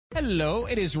Hello,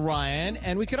 it is Ryan,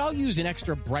 and we could all use an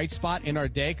extra bright spot in our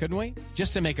day, couldn't we?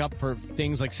 Just to make up for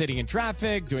things like sitting in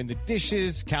traffic, doing the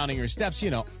dishes, counting your steps,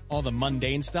 all the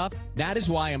mundane stuff. That is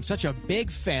why I'm such a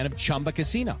big fan of Chumba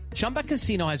Casino. Chumba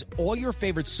Casino has all your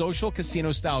favorite social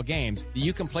casino-style games that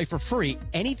you can play for free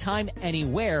anytime,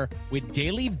 anywhere with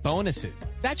daily bonuses.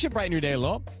 That should brighten your day a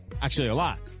little. Actually, a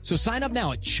lot. So sign up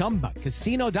now at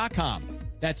ChumbaCasino.com.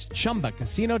 That's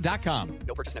ChumbaCasino.com.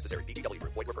 No purchase necessary. VGW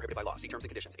Group. Void where prohibited by law. See terms and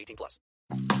conditions. 18+.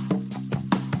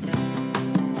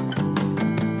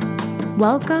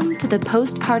 Welcome to the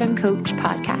Postpartum Coach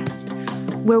podcast,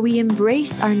 where we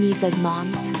embrace our needs as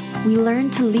moms, we learn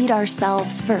to lead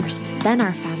ourselves first, then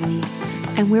our families,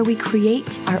 and where we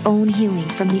create our own healing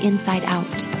from the inside out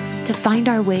to find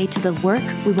our way to the work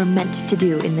we were meant to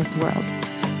do in this world.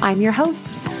 I'm your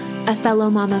host, a fellow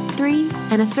mom of 3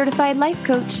 and a certified life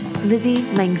coach, Lizzie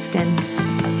Langston.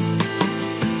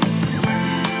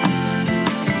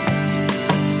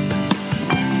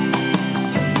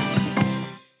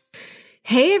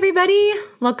 Hey everybody,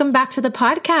 welcome back to the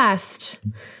podcast.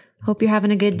 Hope you're having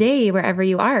a good day wherever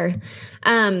you are.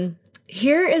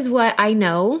 Here is what I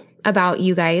know about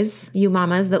you guys, you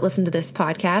mamas that listen to this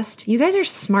podcast. You guys are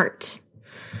smart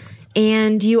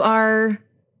and you are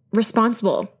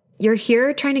responsible. You're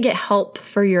here trying to get help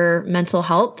for your mental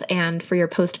health and for your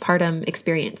postpartum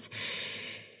experience.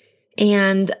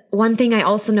 And one thing I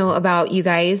also know about you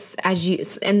guys,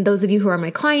 and those of you who are my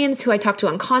clients, who I talk to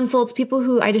on consults, people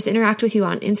who I just interact with you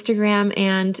on Instagram,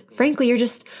 and frankly,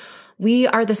 we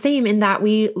are the same in that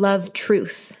we love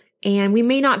truth. And we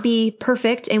may not be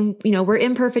perfect, and we're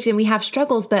imperfect and we have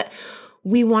struggles, but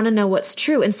we want to know what's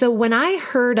true. And so when I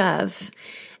heard of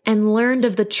and learned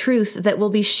of the truth that will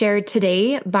be shared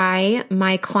today by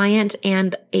my client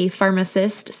and a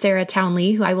pharmacist, Sarah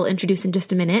Townley, who I will introduce in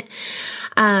just a minute,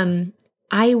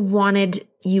 I wanted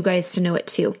you guys to know it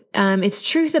too. It's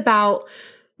truth about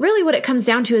really what it comes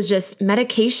down to is just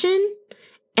medication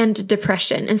and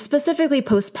depression, and specifically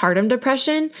postpartum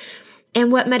depression,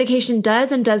 and what medication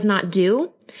does and does not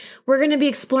do. We're going to be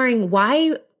exploring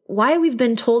why we've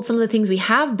been told some of the things we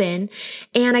have been.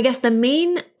 And I guess the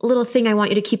main little thing I want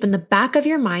you to keep in the back of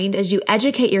your mind as you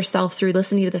educate yourself through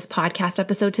listening to this podcast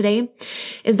episode today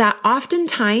is that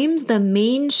oftentimes the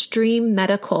mainstream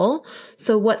medical,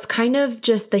 so what's kind of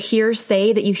just the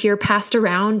hearsay that you hear passed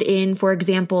around in, for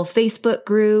example, Facebook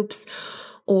groups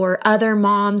or other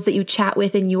moms that you chat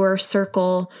with in your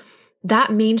circle,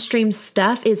 that mainstream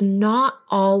stuff is not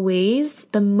always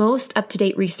the most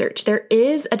up-to-date research. There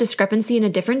is a discrepancy and a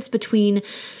difference between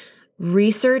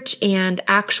research and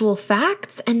actual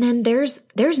facts. And then there's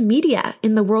media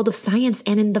in the world of science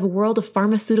and in the world of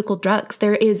pharmaceutical drugs.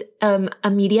 There is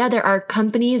a media, there are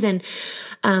companies and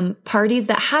parties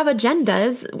that have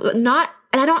agendas,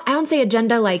 and I don't say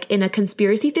agenda like in a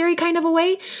conspiracy theory kind of a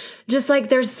way, just like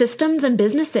there's systems and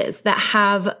businesses that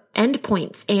have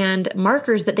endpoints and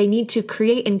markers that they need to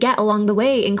create and get along the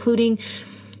way, including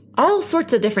all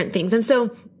sorts of different things. And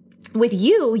so with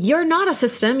you, you're not a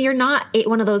system. You're not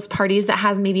one of those parties that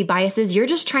has maybe biases. You're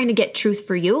just trying to get truth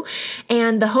for you.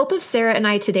 And the hope of Sarah and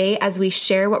I today, as we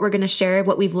share what we're going to share,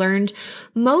 what we've learned,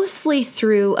 mostly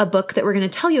through a book that we're going to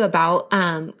tell you about,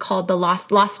 called The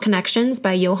Lost Connections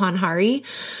by Johann Hari,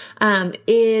 and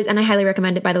I highly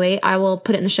recommend it, by the way. I will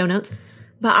put it in the show notes.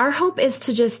 But our hope is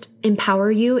to just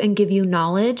empower you and give you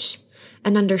knowledge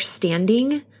and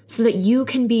understanding so that you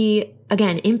can be,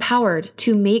 again, empowered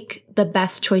to make the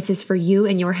best choices for you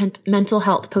and your mental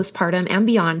health postpartum and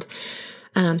beyond,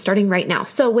 starting right now.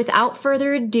 So without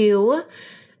further ado,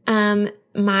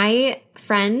 my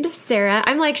friend, Sarah,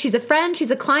 I'm like, she's a friend,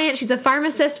 she's a client, she's a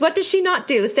pharmacist. What does she not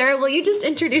do? Sarah, will you just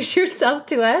introduce yourself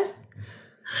to us?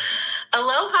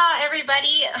 Aloha,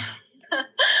 everybody.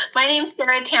 My name's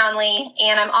Sarah Townley,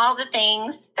 and I'm all the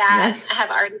things that have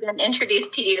already been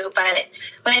introduced to you. But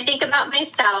when I think about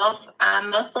myself,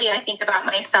 mostly I think about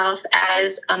myself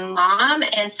as a mom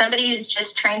and somebody who's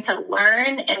just trying to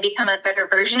learn and become a better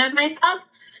version of myself.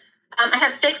 I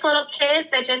have 6 little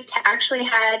kids. I just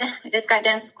got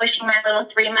done squishing my little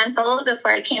 3-month-old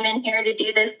before I came in here to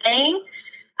do this thing.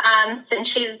 Since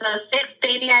she's the 6th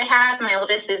baby I have, my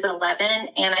oldest is 11,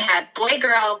 and I had boy,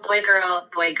 girl, boy, girl,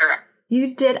 boy, girl.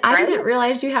 You did. I didn't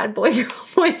realize you had boy, girl,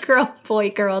 boy, girl, boy,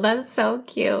 girl. That's so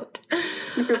cute.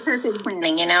 It's a perfect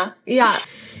planning, you know? Yeah.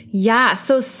 Yeah.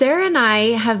 So Sarah and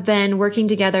I have been working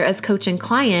together as coach and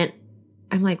client.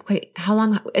 I'm like, wait, how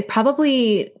long?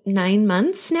 Probably 9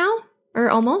 months now, or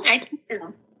almost? I think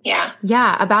so. Yeah.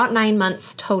 Yeah. About 9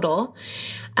 months total.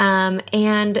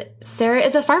 And Sarah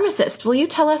is a pharmacist. Will you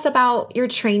tell us about your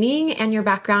training and your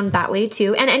background that way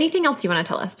too? And anything else you want to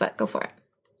tell us, but go for it.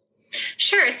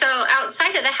 Sure. So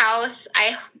outside of the house,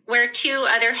 I wear two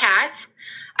other hats.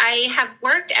 I have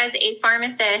worked as a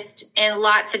pharmacist in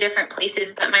lots of different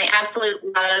places, but my absolute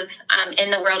love in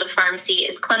the world of pharmacy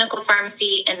is clinical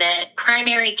pharmacy in the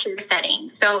primary care setting.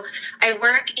 So I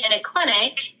work in a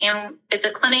clinic, and it's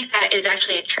a clinic that is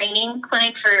actually a training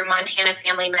clinic for Montana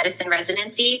Family Medicine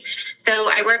residency. So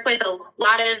I work with a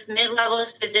lot of mid-level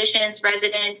physicians,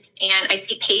 residents, and I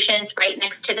see patients right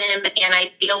next to them, and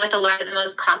I deal with a lot of the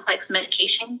most complex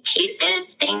medication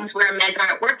cases, things where meds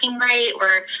aren't working right,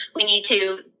 or we need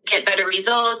to get better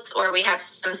results, or we have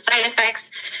some side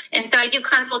effects. And so I do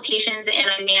consultations and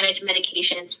I manage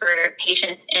medications for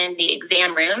patients in the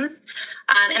exam rooms.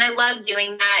 And I love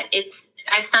doing that. It's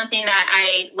something that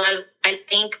I love, I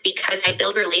think, because I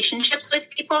build relationships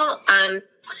with people.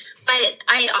 But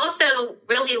I also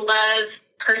really love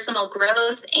personal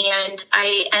growth, and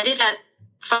I ended up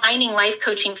finding life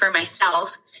coaching for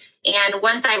myself. And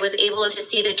once I was able to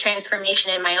see the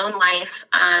transformation in my own life,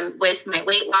 with my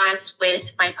weight loss,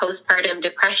 with my postpartum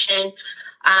depression,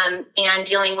 and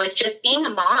dealing with just being a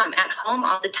mom at home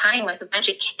all the time with a bunch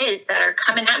of kids that are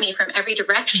coming at me from every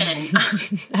direction.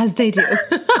 As they do.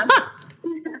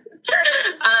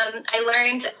 I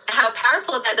learned how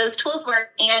powerful that those tools were.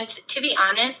 And to be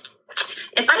honest,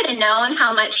 if I had known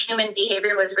how much human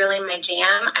behavior was really my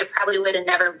jam, I probably would have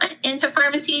never went into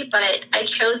pharmacy, but I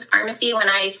chose pharmacy when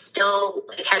I still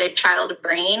had a child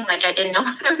brain. Like, I didn't know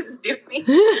what I was doing.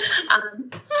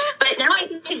 But now I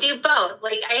get to do both.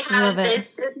 Like, I have this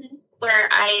business where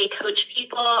I coach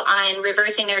people on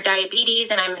reversing their diabetes,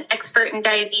 and I'm an expert in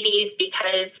diabetes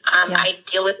because I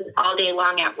deal with it all day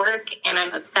long at work, and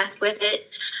I'm obsessed with it.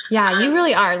 Yeah, you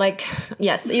really are. Like,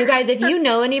 yes, you guys, if you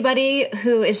know anybody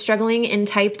who is struggling in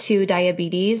type 2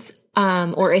 diabetes,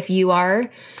 or if you are,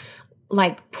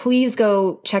 like, please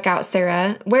go check out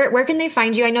Sarah. Where can they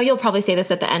find you? I know you'll probably say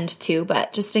this at the end too,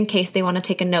 but just in case they want to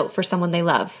take a note for someone they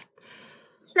love.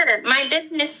 Sure. My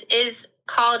business is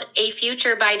called A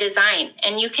Future by Design,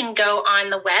 and you can go on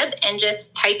the web and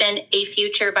just type in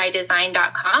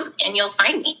afuturebydesign.com and you'll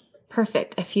find me.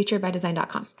 Perfect.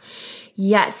 afuturebydesign.com.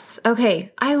 Yes.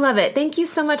 Okay. I love it. Thank you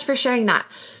so much for sharing that.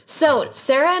 So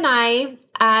Sarah and I,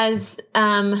 as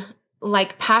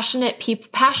like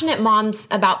passionate moms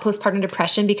about postpartum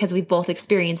depression, because we've both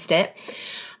experienced it,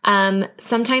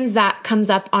 sometimes that comes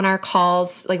up on our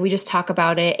calls, like we just talk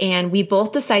about it, and we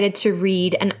both decided to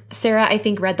read, and Sarah, I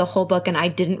think, read the whole book and I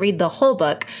didn't read the whole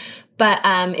book, but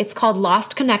it's called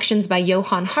Lost Connections by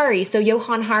Johann Hari. So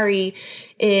Johann Hari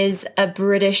is a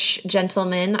British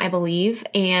gentleman, I believe,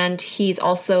 and he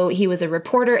was a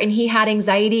reporter, and he had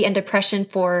anxiety and depression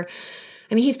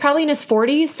he's probably in his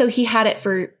 40s, so he had it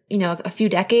for, a few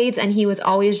decades, and he was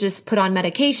always just put on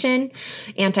medication,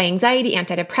 anti-anxiety,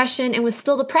 antidepressant, and was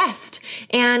still depressed.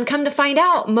 And come to find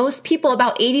out, most people,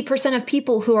 about 80% of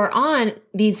people who are on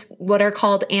these, what are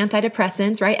called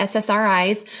antidepressants, right?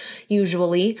 SSRIs,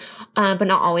 usually, but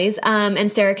not always. And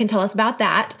Sarah can tell us about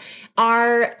that,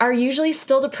 are usually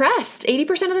still depressed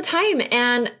 80% of the time.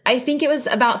 And I think it was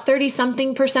about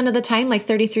 30-something% of the time, like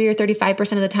 33 or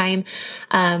 35% of the time,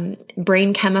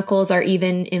 brain chemicals are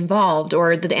even involved,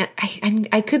 or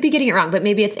I could be getting it wrong, but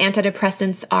maybe it's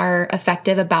antidepressants are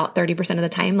effective about 30% of the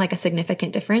time, like a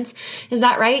significant difference. Is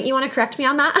that right? You want to correct me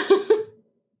on that?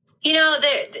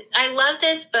 I love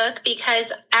this book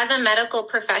because as a medical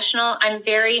professional, I'm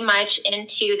very much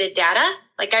into the data.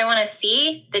 Like, I want to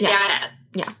see the data.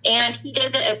 Yeah. And he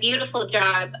did a beautiful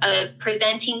job of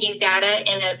presenting you data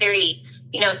in a very,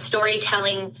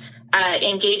 storytelling,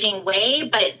 engaging way.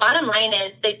 But bottom line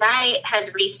is, the guy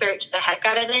has researched the heck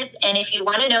out of this. And if you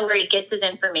want to know where he gets his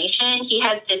information, he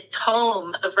has this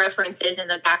tome of references in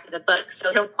the back of the book.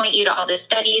 So he'll point you to all the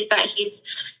studies that he's,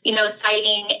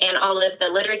 citing, and all of the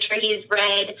literature he's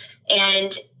read.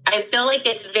 And I feel like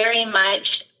it's very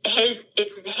much his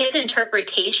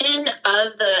interpretation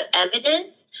of the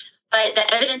evidence. But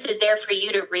the evidence is there for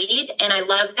you to read. And I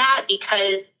love that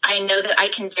because I know that I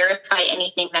can verify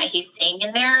anything that he's saying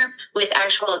in there with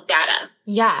actual data.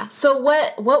 Yeah. So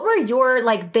what were your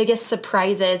biggest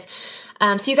surprises?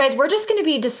 So you guys, we're just going to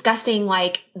be discussing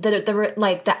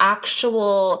the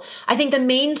actual, I think the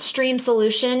mainstream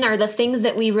solution, or the things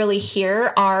that we really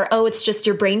hear are, it's just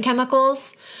your brain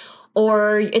chemicals,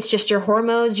 or it's just your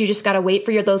hormones. You just got to wait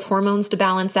for those hormones to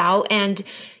balance out. And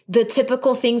the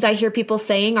typical things I hear people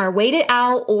saying are wait it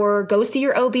out, or go see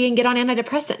your OB and get on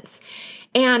antidepressants.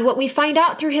 And what we find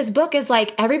out through his book is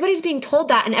everybody's being told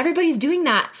that, and everybody's doing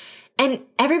that. And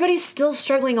everybody's still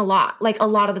struggling a lot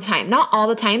of the time. Not all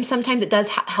the time. Sometimes it does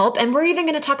help. And we're even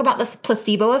going to talk about this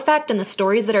placebo effect and the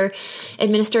stories that are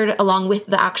administered along with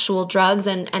the actual drugs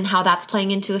and how that's playing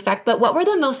into effect. But what were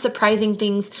the most surprising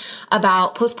things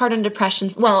about postpartum depression,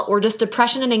 or just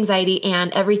depression and anxiety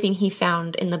and everything he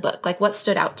found in the book? Like, what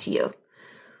stood out to you?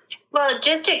 Well,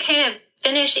 just to kind of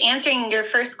finish answering your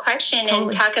first question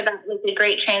and talk about the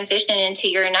great transition into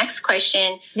your next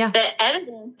question, the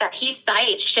evidence that he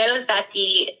cites shows that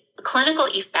the clinical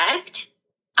effect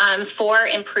for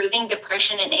improving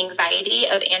depression and anxiety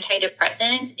of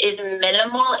antidepressants is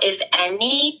minimal, if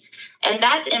any, and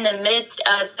that's in the midst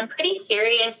of some pretty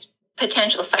serious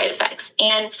potential side effects.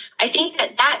 And I think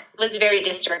that was very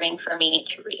disturbing for me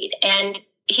to read. And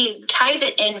he ties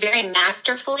it in very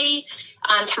masterfully,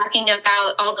 talking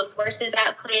about all the forces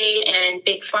at play and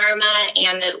big pharma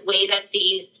and the way that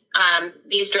these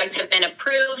drugs have been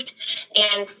approved.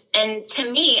 And to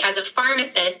me, as a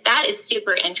pharmacist, that is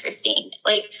super interesting.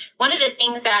 Like, one of the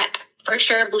things that for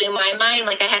sure blew my mind,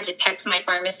 like I had to text my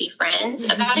pharmacy friends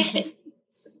about it,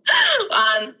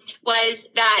 was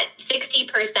that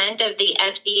 60% of the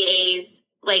FDA's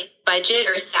budget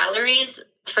or salaries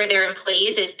for their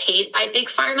employees is paid by big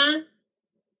pharma.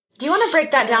 Do you want to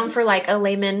break that down for a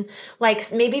layman,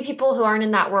 maybe people who aren't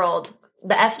in that world?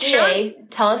 The FDA, sure.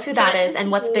 Tell us who that is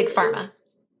and what's big pharma.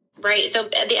 Right. So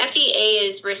the FDA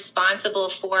is responsible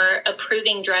for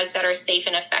approving drugs that are safe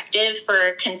and effective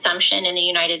for consumption in the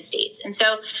United States. And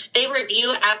so they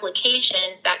review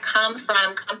applications that come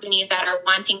from companies that are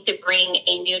wanting to bring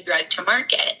a new drug to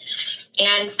market.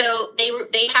 And so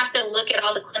they have to look at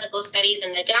all the clinical studies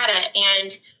and the data,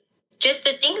 and just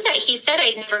the things that he said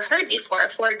I'd never heard before.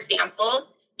 For example,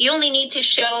 you only need to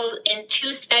show in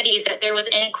 2 studies that there was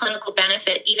any clinical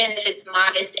benefit, even if it's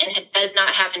modest and it does not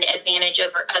have an advantage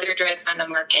over other drugs on the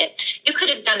market. You could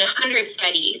have done 100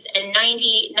 studies and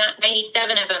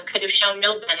 97 of them could have shown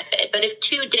no benefit. But if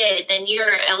 2 did, then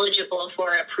you're eligible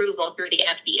for approval through the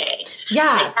FDA.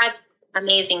 Yeah. That's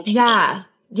amazing to me.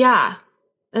 Yeah.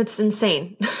 That's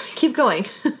insane. Keep going.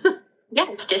 Yeah,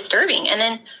 it's disturbing. And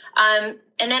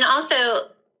then also,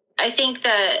 I think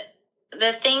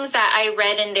the things that I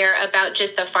read in there about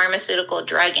just the pharmaceutical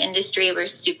drug industry were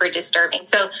super disturbing.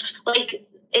 So,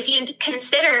 if you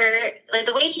consider,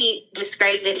 the way he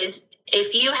describes it is,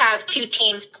 if you have 2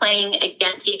 teams playing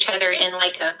against each other in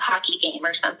a hockey game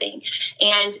or something,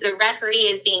 and the referee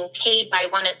is being paid by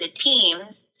one of the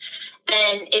teams,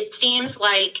 then it seems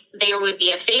like there would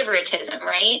be a favoritism,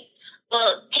 right?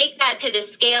 Well, take that to the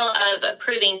scale of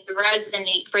approving drugs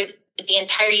for the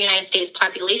entire United States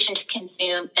population to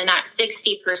consume, and that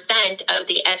 60% of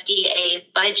the FDA's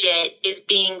budget is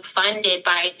being funded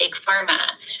by big pharma.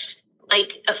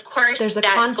 Of course, there's a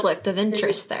conflict of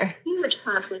interest there. Huge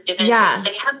conflict of interest. Yeah.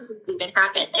 How does this even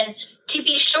happen? And to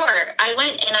be sure, I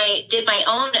went and I did my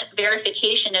own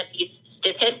verification of these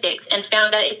statistics and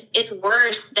found that it's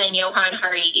worse than Johann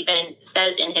Hari even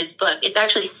says in his book. It's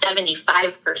actually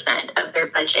 75% of their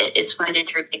budget is funded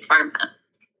through big pharma.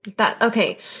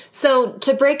 Okay. So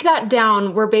to break that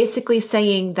down, we're basically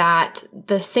saying that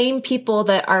the same people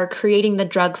that are creating the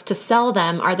drugs to sell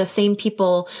them are the same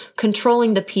people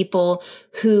controlling the people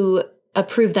who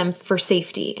approve them for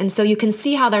safety. And so you can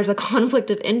see how there's a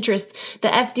conflict of interest. The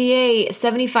FDA,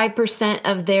 75%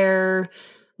 of their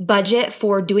budget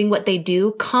for doing what they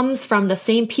do comes from the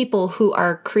same people who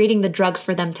are creating the drugs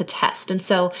for them to test. And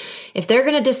so if they're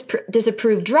going to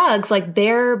disapprove drugs,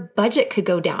 their budget could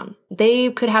go down.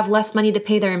 They could have less money to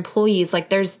pay their employees.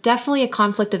 There's definitely a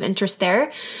conflict of interest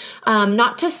there. I'm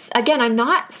not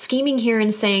scheming here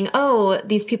and saying, oh,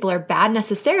 these people are bad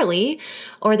necessarily,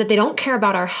 or that they don't care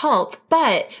about our health,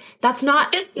 but that's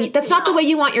not the way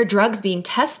you want your drugs being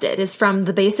tested, is from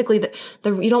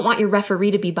you don't want your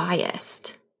referee to be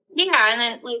biased. Yeah, and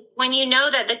then when you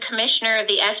know that the commissioner of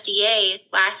the FDA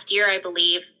last year, I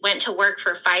believe, went to work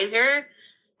for Pfizer,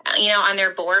 on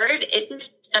their board, it's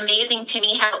just amazing to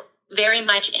me how very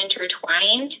much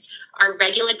intertwined our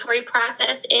regulatory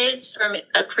process is from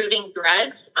approving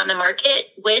drugs on the market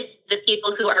with the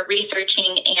people who are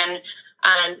researching and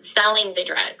selling the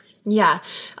drugs. Yeah.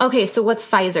 Okay, so what's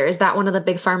Pfizer? Is that one of the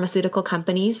big pharmaceutical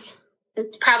companies?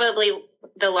 It's probably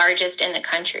the largest in the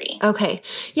country. Okay.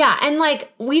 Yeah. And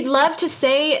we'd love to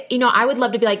say, I would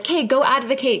love to be hey, go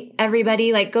advocate,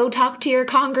 everybody, go talk to your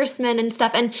congressman and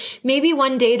stuff. And maybe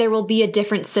one day there will be a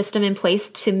different system in place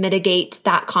to mitigate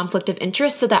that conflict of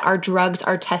interest so that our drugs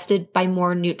are tested by in a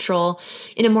more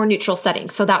neutral setting.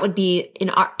 So that would be in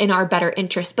our better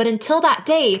interest. But until that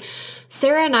day,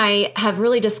 Sarah and I have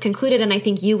really just concluded, and I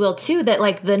think you will too,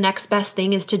 that the next best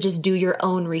thing is to just do your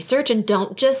own research and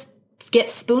don't just get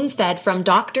spoon-fed from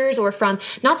doctors or from,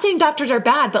 not saying doctors are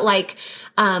bad, but like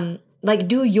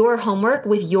do your homework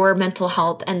with your mental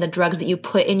health and the drugs that you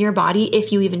put in your body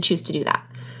if you even choose to do that.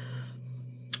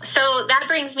 So that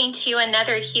brings me to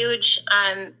another huge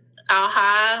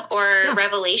aha or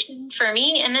revelation for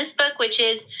me in this book, which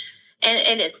is,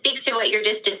 and it speaks to what you're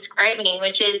just describing,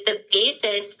 which is the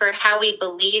basis for how we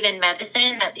believe in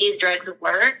medicine that these drugs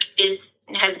work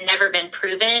has never been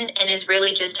proven and is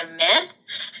really just a myth.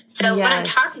 So what I'm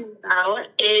talking about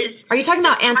is... Are you talking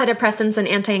about antidepressants and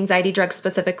anti-anxiety drugs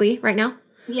specifically right now?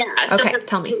 Yeah. Okay,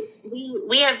 tell me.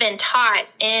 We have been taught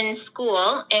in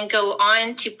school and go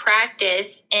on to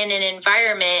practice in an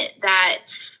environment that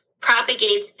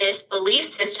propagates this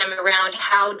belief system around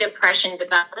how depression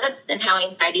develops and how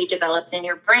anxiety develops in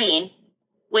your brain,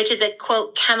 which is a,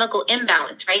 quote, chemical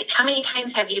imbalance, right? How many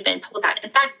times have you been told that? In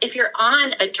fact, if you're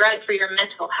on a drug for your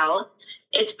mental health,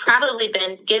 it's probably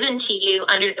been given to you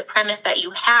under the premise that you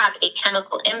have a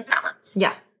chemical imbalance.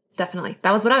 Yeah, definitely.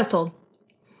 That was what I was told.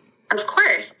 Of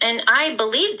course. And I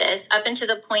believed this up until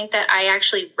the point that I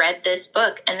actually read this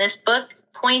book. And this book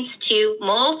points to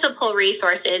multiple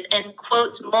resources and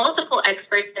quotes multiple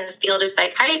experts in the field of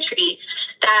psychiatry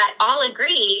that all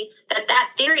agree that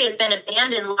that theory has been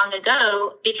abandoned long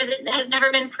ago because it has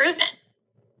never been proven.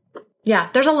 Yeah,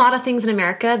 there's a lot of things in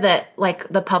America that like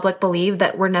the public believe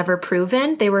that were never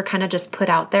proven. They were kind of just put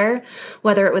out there,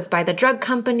 whether it was by the drug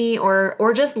company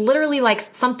or just literally like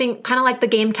something kind of like the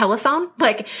game telephone.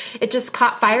 Like it just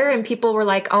caught fire and people were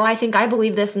like, oh, I think I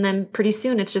believe this. And then pretty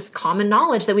soon it's just common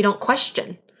knowledge that we don't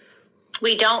question.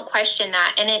 We don't question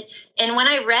that. And when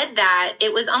I read that,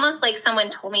 it was almost like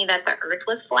someone told me that the earth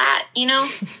was flat, you know?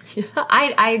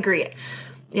 I agree.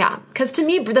 Yeah. Because to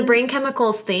me, the brain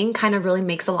chemicals thing kind of really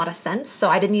makes a lot of sense. So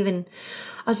I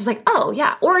was just like, oh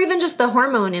yeah. Or even just the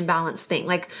hormone imbalance thing.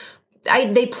 Like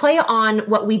they play on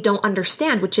what we don't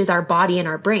understand, which is our body and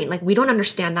our brain. Like we don't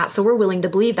understand that. So we're willing to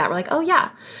believe that. We're like, oh yeah.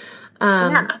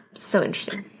 So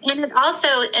interesting. And it also,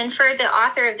 and for the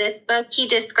author of this book, he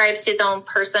describes his own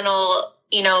personal,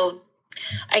 internal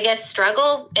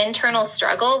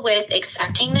struggle with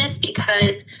accepting this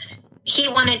because he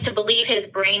wanted to believe his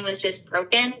brain was just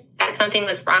broken, that something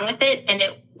was wrong with it, and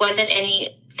it wasn't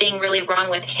anything really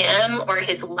wrong with him or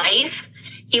his life.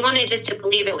 He wanted just to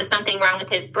believe it was something wrong with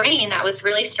his brain that was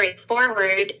really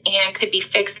straightforward and could be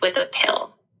fixed with a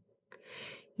pill.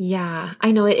 Yeah,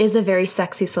 I know it is a very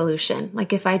sexy solution.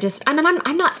 Like if I just, and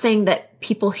I'm not saying that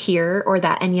people here or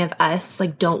that any of us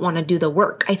like don't want to do the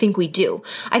work. I think we do.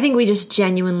 I think we just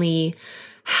genuinely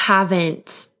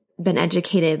haven't been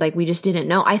educated. Like we just didn't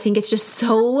know. I think it's just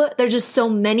there's just so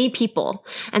many people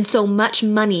and so much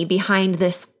money behind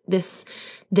this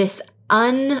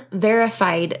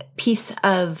unverified piece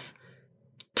of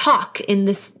talk in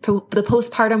the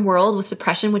postpartum world with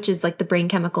depression, which is like the brain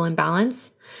chemical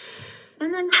imbalance.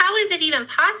 And then how is it even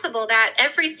possible that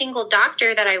every single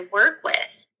doctor that I work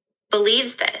with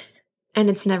believes this? And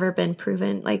it's never been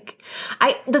proven. Like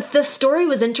the story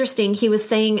was interesting. He was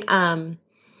saying,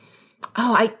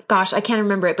 I can't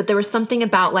remember it, but there was something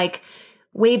about like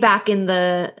way back in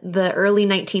the early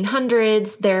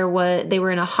 1900s, they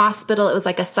were in a hospital. It was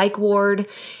like a psych ward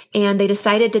and they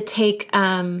decided to take,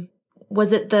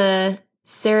 was it the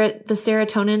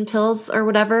serotonin pills or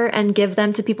whatever and give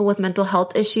them to people with mental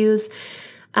health issues.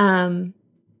 And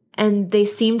they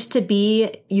seemed to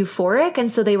be euphoric. And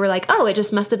so they were like, oh, it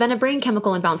just must've been a brain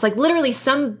chemical imbalance. Like literally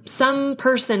some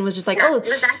person was just like,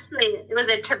 it was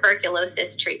a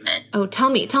tuberculosis treatment. Oh, tell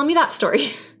me that story.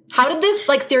 How did this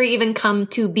like theory even come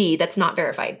to be? That's not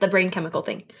verified, the brain chemical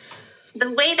thing. The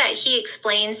way that he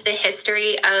explains the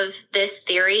history of this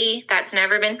theory that's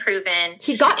never been proven.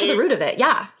 He got to the root of it.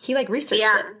 Yeah. He like researched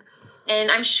it. And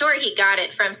I'm sure he got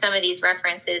it from some of these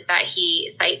references that he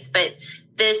cites, but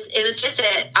it was just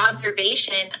an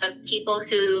observation of people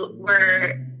who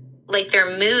were like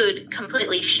their mood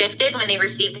completely shifted when they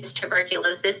received this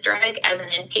tuberculosis drug as an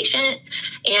inpatient.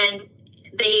 And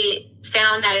they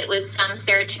found that it was some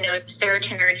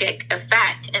serotonergic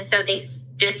effect. And so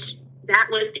that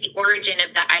was the origin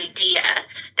of the idea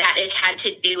that it had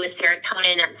to do with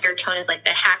serotonin, that serotonin is like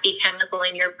the happy chemical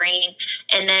in your brain.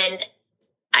 And then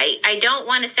I don't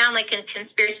want to sound like a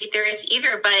conspiracy theorist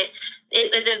either, but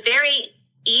it was a very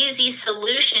easy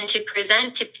solution to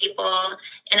present to people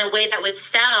in a way that would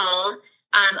sell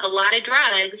a lot of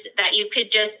drugs, that you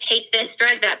could just take this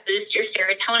drug that boosts your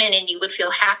serotonin and you would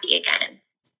feel happy again.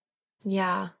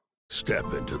 Yeah.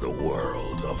 Step into the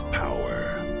world of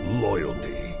power,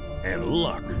 loyalty, and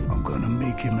luck. I'm going to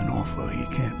make him an offer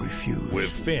he can't refuse.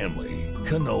 With family,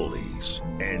 cannolis,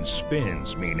 and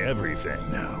spins mean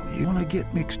everything. Now, you want to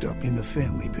get mixed up in the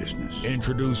family business.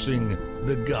 Introducing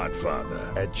The Godfather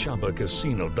at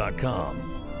ChumbaCasino.com.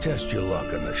 Test your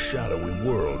luck in the shadowy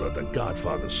world of The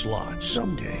Godfather slot.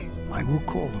 Someday, I will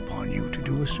call upon you to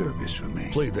do a service for me.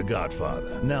 Play The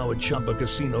Godfather now at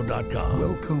ChumbaCasino.com.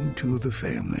 Welcome to the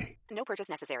family. No purchase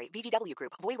necessary. VGW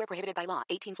Group. Void where prohibited by law.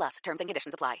 18 plus. Terms and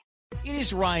conditions apply. It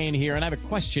is Ryan here, and I have a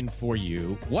question for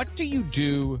you. What do you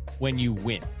do when you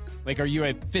win? Like, are you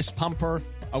a fist pumper,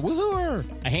 a woo-hooer,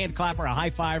 a hand clapper, a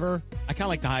high fiver? I kind of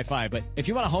like the high five, but if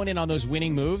you want to hone in on those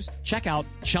winning moves, check out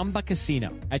Chumba Casino.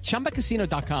 At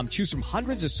ChumbaCasino.com, choose from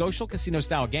hundreds of social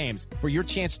casino-style games for your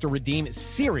chance to redeem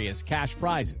serious cash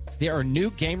prizes. There are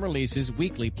new game releases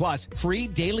weekly, plus free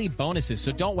daily bonuses,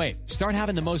 so don't wait. Start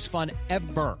having the most fun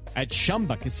ever at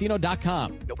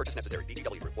ChumbaCasino.com. No purchase necessary.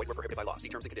 VGW Group. Void where prohibited by law. See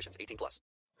terms and conditions. 18 plus.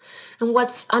 And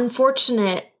what's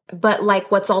unfortunate, but like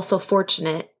what's also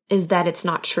fortunate, is that it's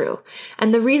not true.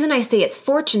 And the reason I say it's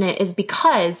fortunate is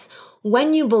because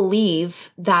when you believe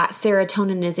that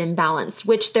serotonin is imbalanced,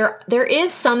 which there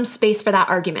is some space for that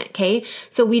argument, okay?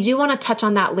 So we do want to touch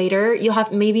on that later.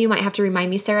 Maybe you might have to remind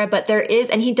me, Sarah, but there is,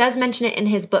 and he does mention it in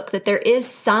his book, that there is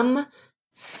some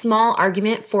small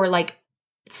argument for like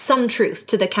some truth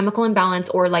to the chemical imbalance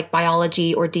or like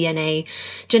biology or DNA,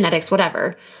 genetics,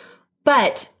 whatever.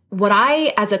 But what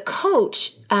I, as a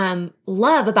coach,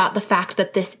 love about the fact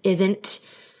that this isn't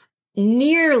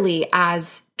nearly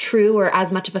as true or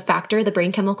as much of a factor, the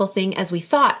brain chemical thing, as we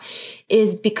thought,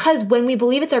 is because when we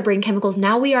believe it's our brain chemicals,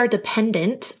 now we are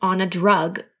dependent on a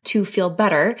drug to feel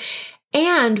better.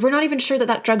 And we're not even sure that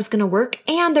that drug's going to work.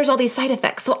 And there's all these side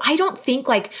effects. So I don't think,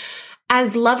 like,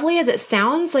 as lovely as it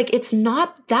sounds, like it's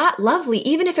not that lovely,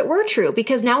 even if it were true,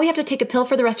 because now we have to take a pill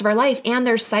for the rest of our life. And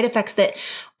there's side effects that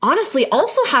honestly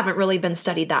also haven't really been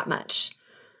studied that much.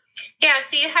 Yeah,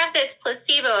 so you have this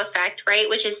placebo effect, right,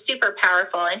 which is super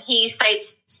powerful. And he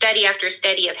cites study after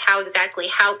study of how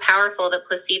powerful the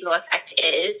placebo effect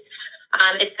is,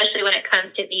 especially when it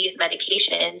comes to these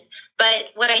medications. But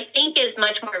what I think is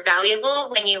much more valuable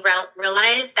when you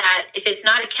realize that if it's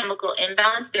not a chemical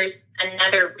imbalance, there's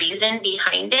another reason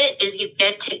behind it, is you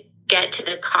get to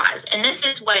the cause. And this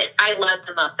is what I love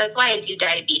the most. That's why I do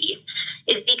diabetes,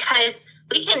 is because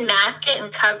we can mask it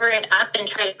and cover it up and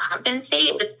try to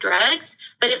compensate with drugs.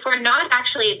 But if we're not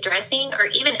actually addressing or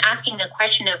even asking the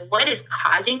question of what is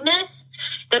causing this,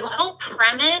 the whole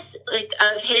premise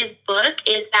of his book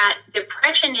is that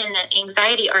depression and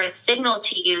anxiety are a signal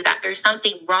to you that there's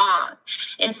something wrong.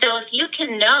 And so if you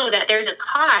can know that there's a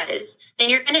cause, then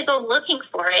you're going to go looking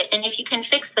for it. And if you can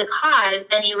fix the cause,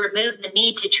 then you remove the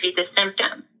need to treat the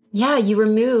symptom. Yeah, you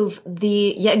remove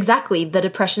the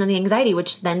depression and the anxiety,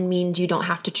 which then means you don't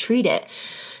have to treat it.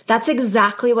 That's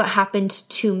exactly what happened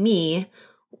to me.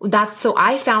 So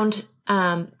I found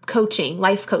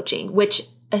life coaching, which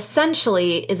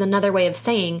essentially is another way of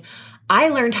saying I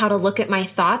learned how to look at my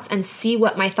thoughts and see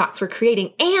what my thoughts were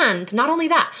creating. And not only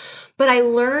that, but I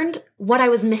learned what I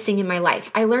was missing in my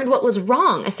life. I learned what was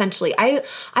wrong, essentially.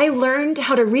 I learned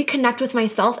how to reconnect with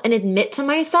myself and admit to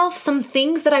myself some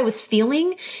things that I was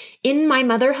feeling in my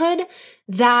motherhood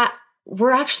that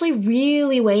were actually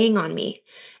really weighing on me.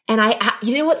 And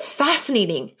you know what's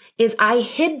fascinating is I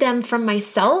hid them from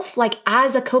myself, like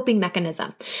as a coping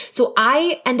mechanism. So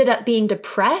I ended up being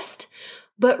depressed,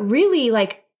 but really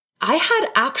like I had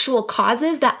actual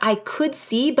causes that I could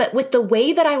see, but with the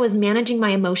way that I was managing my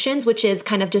emotions, which is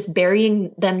kind of just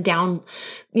burying them down,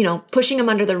 pushing them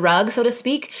under the rug, so to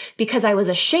speak, because I was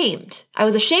ashamed. I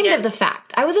was ashamed of the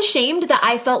fact. I was ashamed that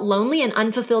I felt lonely and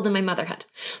unfulfilled in my motherhood.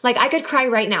 Like I could cry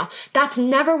right now. That's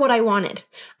never what I wanted.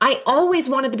 I always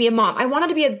wanted to be a mom. I wanted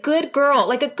to be a good girl,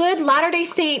 like a good Latter-day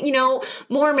Saint,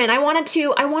 Mormon. I wanted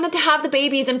to have the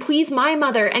babies and please my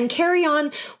mother and carry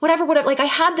on whatever. Like I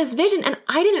had this vision and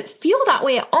I didn't feel that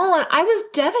way at all. And I was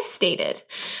devastated.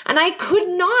 And I could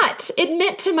not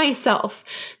admit to myself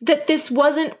that this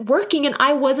wasn't working and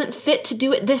I wasn't fit to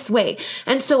do it this way.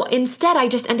 And so instead, I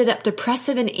just ended up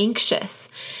depressive and anxious.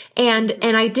 And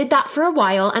I did that for a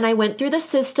while. And I went through the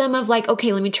system of like,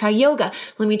 okay, let me try yoga.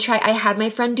 I had my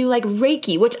friend do like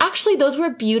Reiki, which actually those were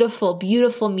beautiful,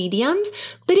 beautiful mediums.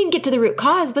 They didn't get to the root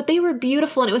cause, but they were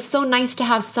beautiful. And it was so nice to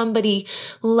have somebody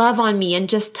love on me and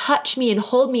just touch me and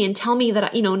hold me and tell me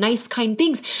that, nice, kind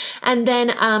things. And then,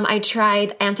 I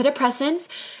tried antidepressants,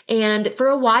 and for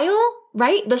a while,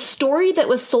 right? The story that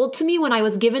was sold to me when I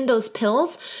was given those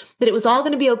pills, that it was all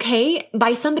going to be okay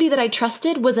by somebody that I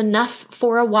trusted, was enough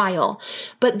for a while.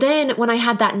 But then when I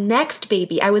had that next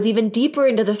baby, I was even deeper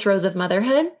into the throes of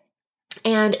motherhood.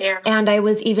 And I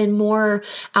was even more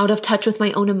out of touch with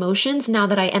my own emotions now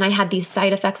that I had these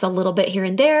side effects a little bit here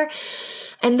and there.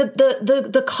 And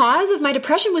the cause of my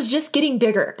depression was just getting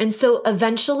bigger. And so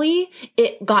eventually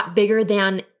it got bigger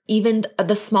than even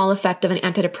the small effect of an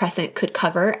antidepressant could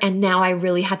cover. And now I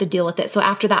really had to deal with it. So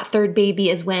after that third baby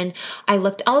is when I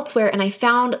looked elsewhere and I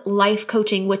found life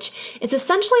coaching, which is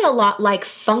essentially a lot like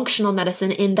functional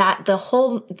medicine in that the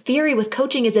whole theory with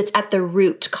coaching is it's at the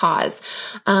root cause,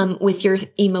 with your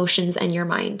emotions and your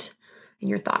mind and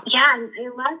your thoughts. Yeah. I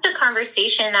love the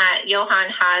conversation that Johan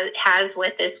has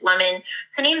with this woman.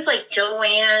 Her name's like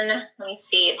Joanne. Let me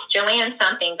see. It's Joanne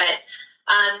something, but,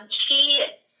 she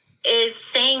is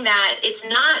saying that it's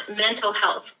not mental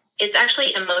health. It's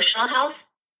actually emotional health,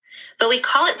 but we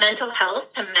call it mental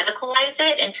health to medicalize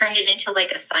it and turn it into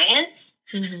like a science.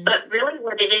 Mm-hmm. But really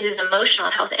what it is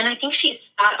emotional health. And I think she's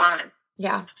spot on.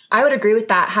 Yeah, I would agree with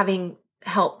that. Having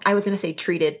help, I was going to say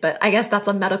treated, but I guess that's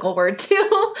a medical word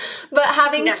too. But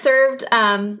having served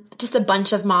just a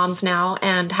bunch of moms now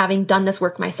and having done this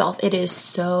work myself, it is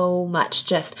so much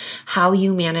just how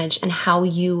you manage and how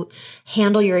you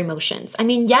handle your emotions. I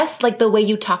mean, yes, like the way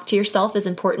you talk to yourself is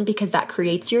important because that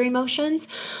creates your emotions.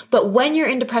 But when you're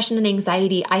in depression and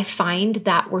anxiety, I find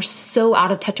that we're so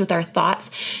out of touch with our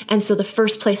thoughts. And so the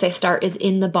first place I start is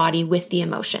in the body with the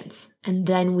emotions. And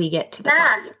then we get to the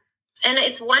thoughts. And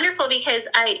it's wonderful because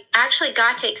I actually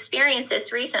got to experience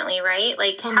this recently, right?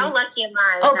 Like, how lucky am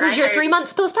I? Oh, because you're 3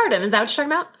 months postpartum. Is that what you're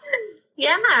talking about?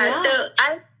 Yeah. So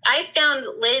I found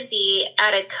Lizzie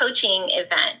at a coaching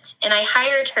event, and I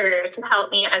hired her to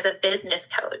help me as a business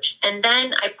coach. And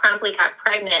then I promptly got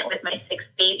pregnant with my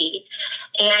sixth baby.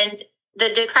 And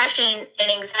the depression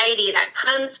and anxiety that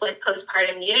comes with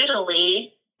postpartum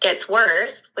usually gets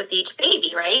worse with each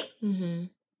baby, right? Mm-hmm.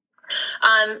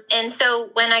 And so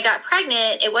when I got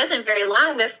pregnant, it wasn't very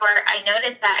long before I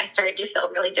noticed that I started to feel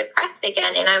really depressed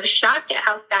again. And I was shocked at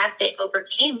how fast it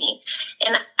overcame me.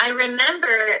 And I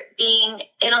remember being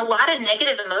in a lot of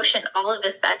negative emotion all of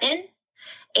a sudden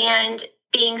and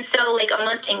being so like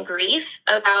almost in grief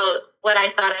about what I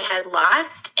thought I had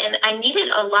lost. And I needed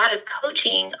a lot of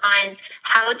coaching on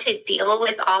how to deal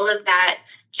with all of that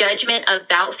judgment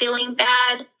about feeling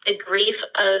bad, the grief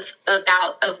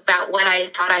about what I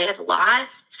thought I had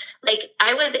lost. Like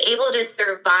I was able to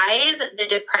survive the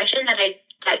depression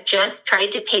that just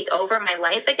tried to take over my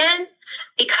life again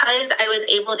because I was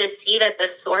able to see that the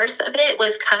source of it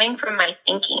was coming from my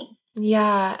thinking.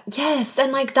 Yeah. Yes.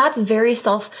 And like that's very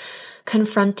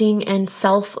self-confronting and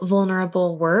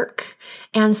self-vulnerable work.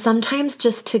 And sometimes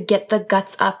just to get the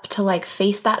guts up to like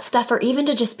face that stuff or even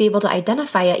to just be able to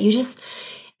identify it,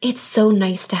 it's so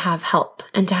nice to have help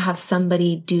and to have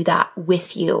somebody do that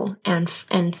with you and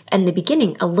in the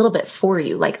beginning a little bit for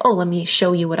you. Like, oh, let me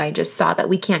show you what I just saw that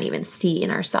we can't even see in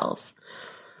ourselves.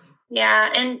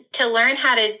 Yeah. And to learn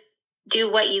how to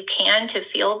do what you can to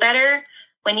feel better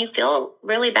when you feel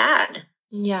really bad.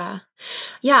 Yeah.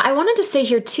 Yeah. I wanted to say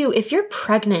here too, if you're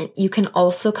pregnant, you can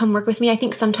also come work with me. I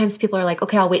think sometimes people are like,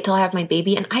 okay, I'll wait till I have my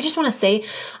baby. And I just want to say,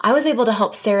 I was able to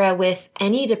help Sarah with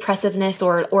any depressiveness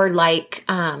or like,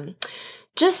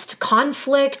 just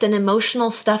conflict and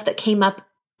emotional stuff that came up,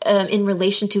 in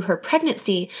relation to her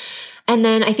pregnancy. And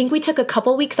then I think we took a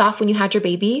couple weeks off when you had your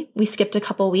baby. We skipped a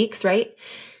couple weeks, right?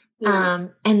 Yeah.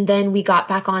 And then we got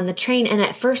back on the train and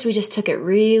at first we just took it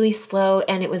really slow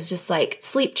and it was just like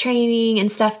sleep training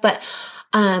and stuff. But,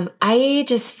 I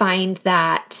just find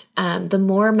that, the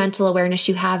more mental awareness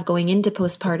you have going into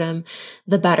postpartum,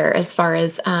 the better as far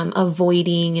as,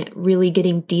 avoiding really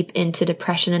getting deep into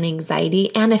depression and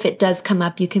anxiety. And if it does come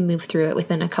up, you can move through it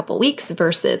within a couple weeks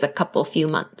versus a few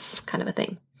months kind of a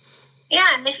thing. Yeah.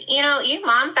 And if, you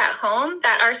moms at home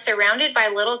that are surrounded by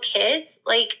little kids,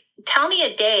 like, tell me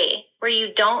a day where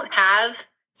you don't have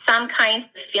some kinds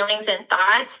of feelings and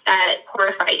thoughts that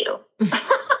horrify you.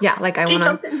 Yeah, like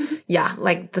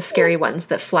like the scary ones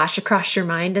that flash across your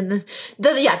mind. And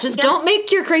don't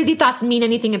make your crazy thoughts mean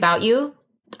anything about you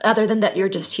other than that you're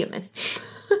just human.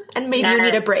 And maybe you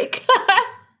need a break.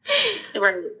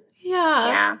 Right.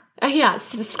 Yeah.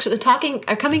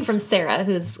 Coming from Sarah,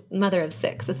 who's mother of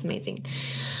 6. That's amazing.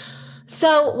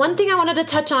 So one thing I wanted to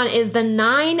touch on is the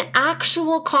 9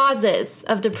 actual causes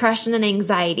of depression and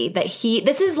anxiety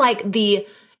this is like the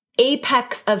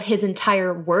apex of his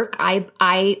entire work.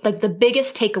 I like the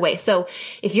biggest takeaway. So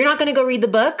if you're not going to go read the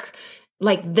book,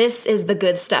 like this is the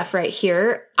good stuff right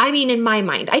here. I mean, in my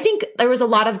mind, I think there was a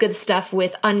lot of good stuff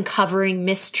with uncovering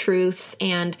mistruths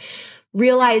and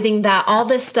realizing that all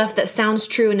this stuff that sounds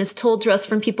true and is told to us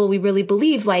from people we really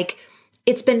believe, like,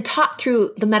 it's been taught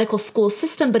through the medical school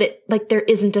system, but there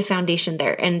isn't a foundation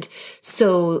there. And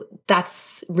so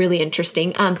that's really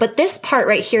interesting. But this part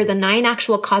right here, the 9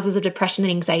 actual causes of depression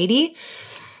and anxiety,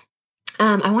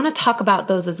 I want to talk about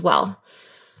those as well.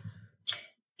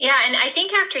 Yeah. And I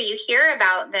think after you hear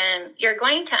about them, you're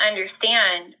going to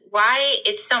understand why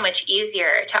it's so much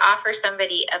easier to offer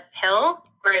somebody a pill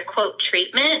or a quote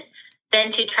treatment than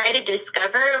to try to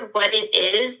discover what it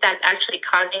is that's actually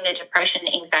causing the depression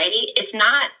and anxiety. It's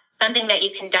not something that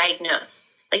you can diagnose.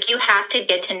 Like, you have to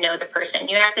get to know the person.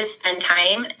 You have to spend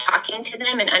time talking to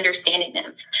them and understanding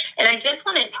them. And I just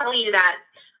want to tell you that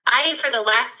for the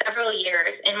last several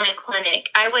years in my clinic,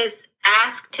 I was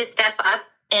asked to step up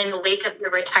in the wake of the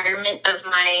retirement of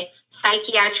my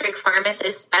psychiatric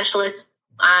pharmacist specialist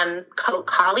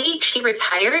colleague. She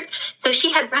retired. So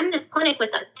she had run this clinic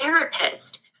with a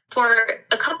therapist for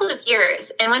a couple of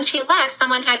years. And when she left,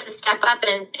 someone had to step up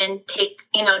and take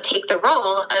the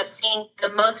role of seeing the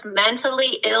most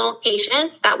mentally ill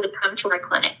patients that would come to our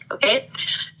clinic. Okay.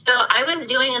 So I was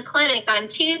doing a clinic on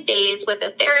Tuesdays with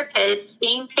a therapist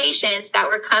seeing patients that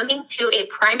were coming to a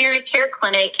primary care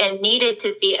clinic and needed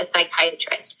to see a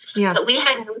psychiatrist. Yeah. But we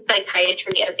had no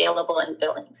psychiatry available in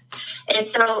Billings. And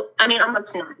so,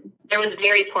 almost none. There was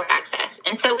very poor access.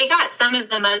 And so we got some of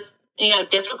the most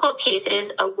difficult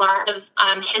cases, a lot of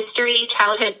history,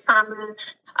 childhood trauma,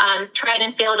 tried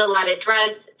and failed a lot of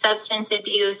drugs, substance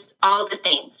abuse, all the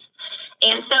things.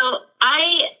 And so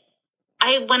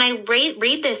when I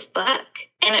read this book,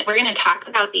 and we're going to talk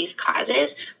about these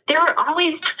causes, there were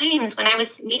always times when I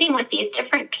was meeting with these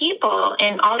different people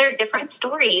and all their different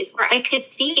stories where I could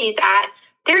see that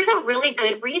there's a really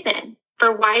good reason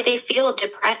for why they feel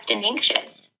depressed and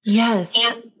anxious. Yes.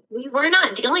 And we were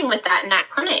not dealing with that in that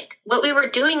clinic. What we were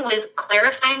doing was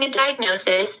clarifying a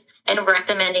diagnosis and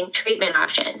recommending treatment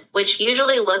options, which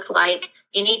usually looked like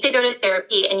you need to go to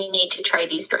therapy and you need to try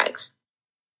these drugs.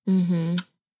 Mm-hmm.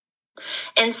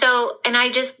 And I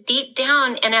just deep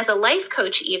down, and as a life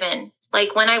coach even,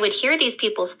 like when I would hear these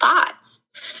people's thoughts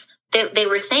that they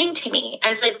were saying to me, I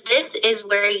was like, this is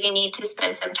where you need to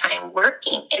spend some time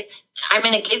working. I'm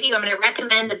going to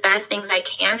recommend the best things I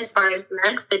can as far as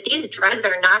drugs, but these drugs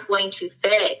are not going to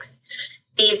fix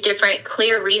these different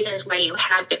clear reasons why you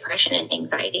have depression and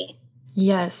anxiety.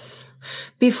 Yes.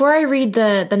 Before I read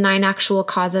the 9 actual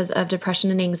causes of depression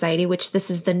and anxiety, which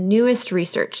this is the newest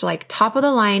research, like top of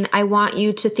the line, I want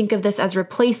you to think of this as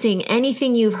replacing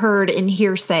anything you've heard in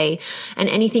hearsay and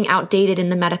anything outdated in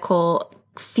the medical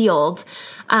field.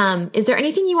 Is there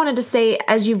anything you wanted to say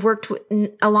as you've worked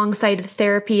alongside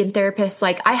therapy and therapists?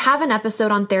 Like, I have an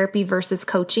episode on therapy versus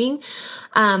coaching.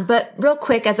 But real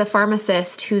quick, as a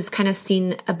pharmacist who's kind of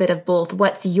seen a bit of both,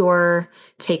 what's your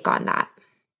take on that?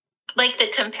 Like the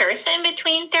comparison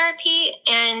between therapy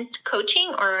and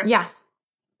coaching, or? Yeah.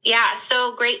 Yeah.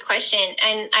 So great question.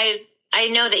 And I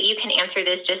know that you can answer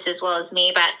this just as well as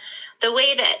me, but the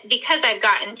way that, because I've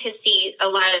gotten to see a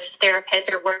lot of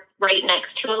therapists or work right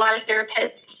next to a lot of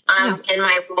therapists in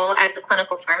my role as a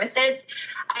clinical pharmacist,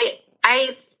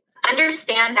 I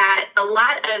understand that a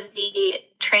lot of the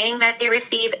training that they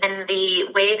receive and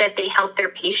the way that they help their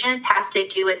patients has to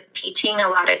do with teaching a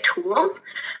lot of tools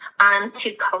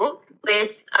to cope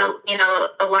with,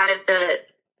 a lot of the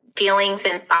feelings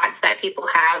and thoughts that people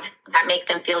have that make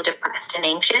them feel depressed and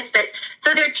anxious. But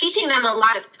so they're teaching them a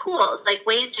lot of tools, like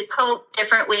ways to cope,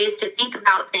 different ways to think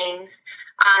about things.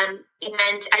 And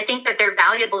I think that they're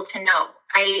valuable to know.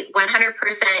 I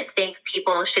 100% think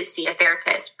people should see a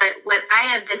therapist. But what I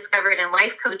have discovered in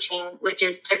life coaching, which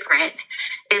is different,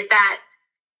 is that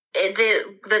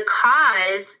the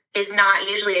cause is not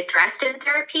usually addressed in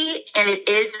therapy, and it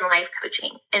is in life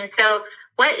coaching. And so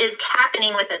what is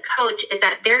happening with a coach is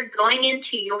that they're going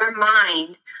into your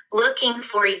mind looking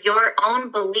for your own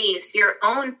beliefs, your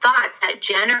own thoughts that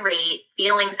generate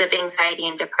feelings of anxiety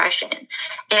and depression.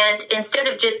 And instead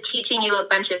of just teaching you a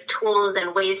bunch of tools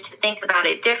and ways to think about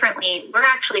it differently, we're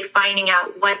actually finding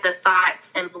out what the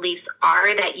thoughts and beliefs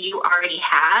are that you already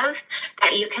have,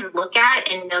 that you can look at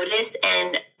and notice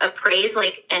and appraise,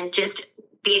 and just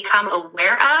become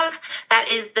aware of, that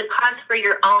is the cause for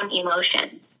your own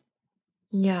emotions.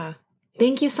 Yeah.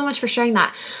 Thank you so much for sharing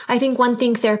that. I think one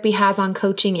thing therapy has on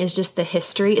coaching is just the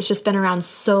history. It's just been around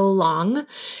so long.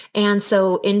 And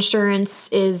so insurance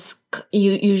is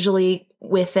usually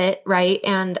with it, right?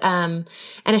 And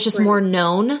it's just more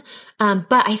known.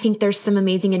 But I think there's some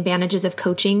amazing advantages of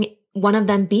coaching one of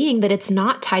them being that it's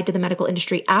not tied to the medical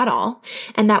industry at all,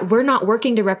 and that we're not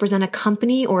working to represent a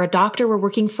company or a doctor. We're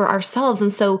working for ourselves.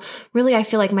 And so really, I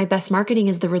feel like my best marketing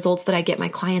is the results that I get my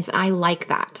clients. And I like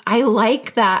that. I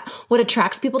like that. What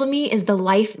attracts people to me is the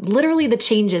life, literally the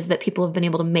changes that people have been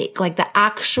able to make, like the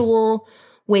actual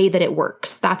way that it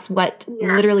works. That's what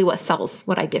literally what sells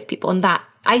what I give people. And that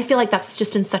I feel like that's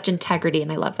just in such integrity.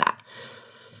 And I love that.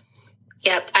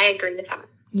 Yep. I agree with that.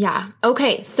 Yeah.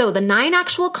 Okay. So the 9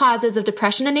 actual causes of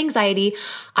depression and anxiety,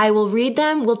 I will read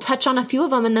them. We'll touch on a few of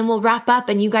them and then we'll wrap up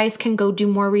and you guys can go do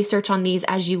more research on these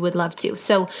as you would love to.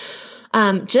 So,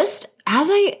 just as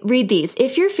I read these,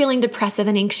 if you're feeling depressive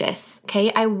and anxious,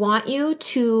 okay, I want you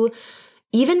to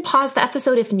even pause the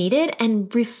episode if needed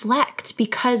and reflect,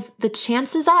 because the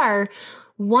chances are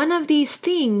one of these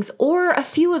things or a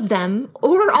few of them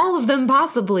or all of them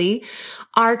possibly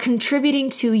are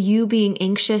contributing to you being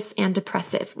anxious and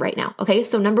depressive right now. Okay.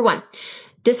 So number 1,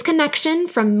 disconnection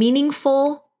from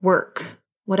meaningful work,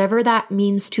 whatever that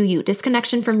means to you,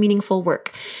 disconnection from meaningful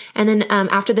work. And then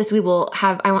after this,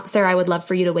 Sarah, I would love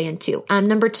for you to weigh in too.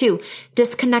 Number 2,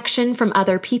 disconnection from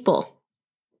other people.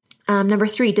 Number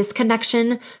 3,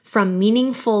 disconnection from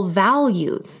meaningful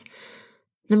values.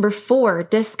 Number 4,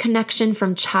 disconnection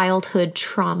from childhood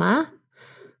trauma.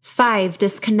 5,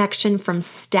 disconnection from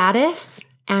status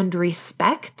and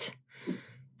respect.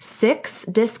 6,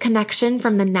 disconnection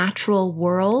from the natural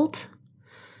world.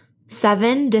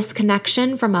 7,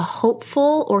 disconnection from a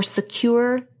hopeful or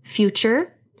secure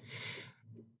future.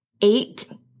 8,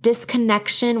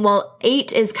 disconnection. Well,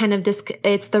 8 is kind of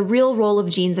it's the real role of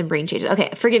genes and brain changes.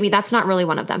 Okay, forgive me, that's not really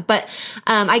one of them, but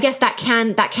I guess that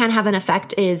can have an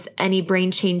effect, is any brain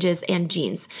changes and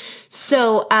genes.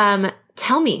 So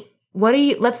tell me, what are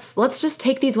you? Let's just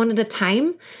take these one at a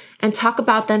time and talk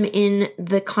about them in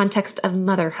the context of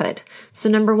motherhood. So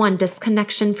number 1,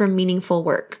 disconnection from meaningful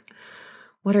work.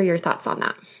 What are your thoughts on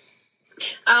that?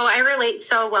 Oh, I relate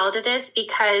so well to this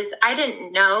because I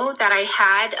didn't know that I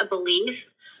had a belief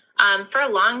for a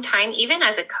long time, even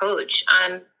as a coach.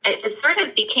 It sort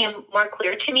of became more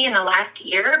clear to me in the last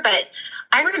year, but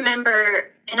I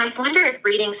remember, and I wonder if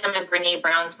reading some of Brene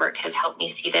Brown's work has helped me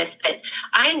see this, but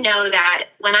I know that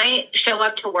when I show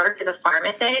up to work as a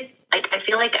pharmacist, like I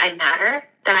feel like I matter,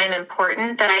 that I'm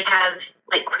important, that I have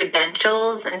like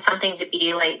credentials and something to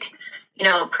be like,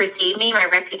 perceive me, my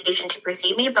reputation to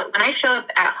perceive me. But when I show up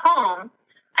at home,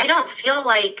 I don't feel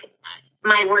like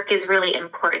my work is really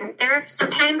important there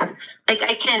sometimes. Like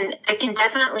I can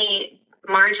definitely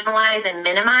marginalize and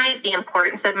minimize the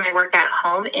importance of my work at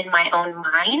home in my own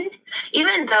mind,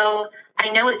 even though I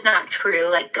know it's not true.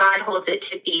 Like God holds it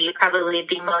to be probably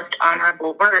the most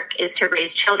honorable work is to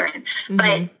raise children. Mm-hmm.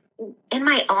 But in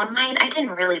my own mind, I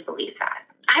didn't really believe that.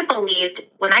 I believed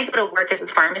when I go to work as a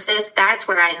pharmacist, that's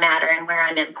where I matter and where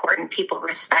I'm important. People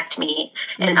respect me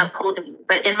and uphold me.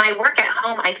 But in my work at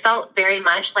home, I felt very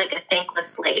much like a thankless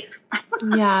slave.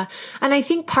 Yeah. And I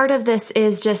think part of this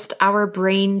is just our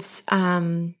brains.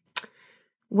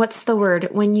 What's the word?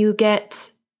 When you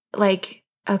get like,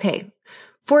 okay,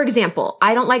 for example,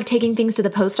 I don't like taking things to the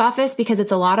post office because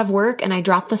it's a lot of work and I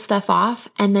drop the stuff off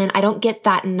and then I don't get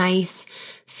that nice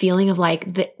feeling of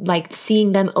like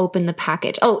seeing them open the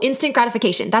package. Oh, instant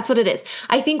gratification. That's what it is.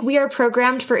 I think we are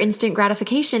programmed for instant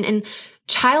gratification, and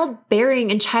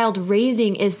childbearing and child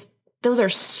raising those are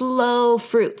slow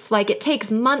fruits. Like it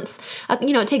takes months,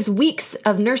 it takes weeks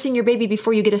of nursing your baby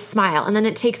before you get a smile. And then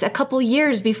it takes a couple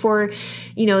years before,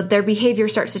 their behavior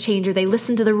starts to change or they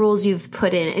listen to the rules you've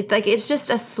put in. It's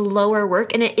just a slower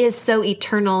work, and it is so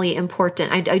eternally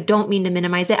important. I don't mean to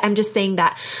minimize it. I'm just saying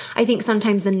that I think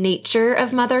sometimes the nature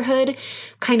of motherhood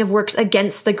kind of works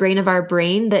against the grain of our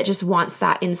brain that just wants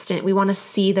that instant. We want to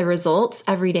see the results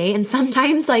every day. And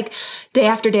sometimes like day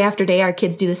after day after day, our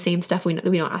kids do the same stuff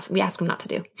we ask them not to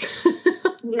do.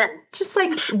 Yeah. Just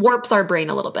like warps our brain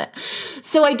a little bit.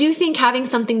 So I do think having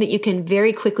something that you can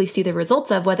very quickly see the results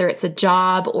of, whether it's a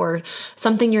job or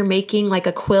something you're making like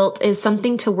a quilt, is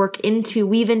something to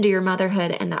weave into your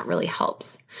motherhood. And that really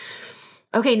helps.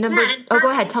 Okay. Go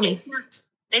ahead. Tell me.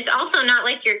 It's also not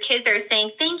like your kids are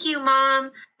saying, thank you,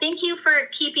 Mom. Thank you for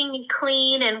keeping me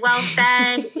clean and well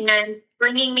fed and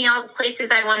bringing me all the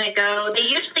places I want to go. They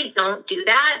usually don't do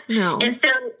that. No. And so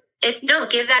if you don't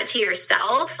give that to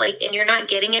yourself, and you're not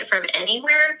getting it from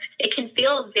anywhere, it can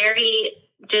feel very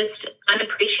just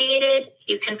unappreciated.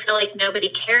 You can feel like nobody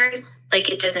cares,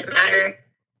 like it doesn't matter.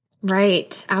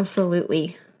 Right.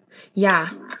 Absolutely. Yeah.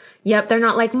 Yep. They're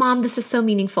not like, Mom, this is so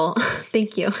meaningful.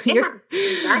 Thank you. Yeah,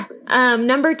 exactly.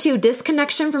 Number 2,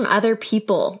 disconnection from other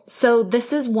people. So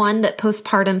this is one that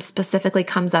postpartum specifically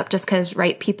comes up just because,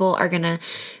 right, people are going to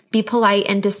be polite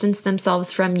and distance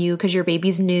themselves from you because your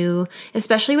baby's new,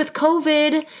 especially with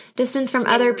COVID, distance from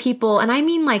other people. And I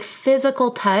mean like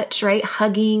physical touch, right?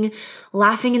 Hugging,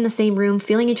 laughing in the same room,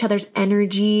 feeling each other's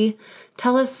energy.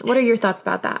 Tell us, what are your thoughts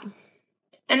about that?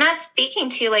 And that's speaking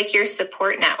to like your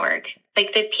support network,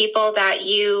 like the people that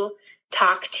you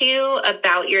talk to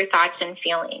about your thoughts and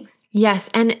feelings. Yes.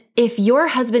 And if your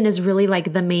husband is really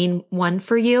like the main one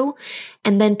for you,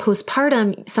 and then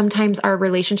postpartum, sometimes our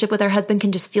relationship with our husband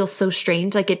can just feel so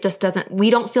strange. Like it just doesn't, we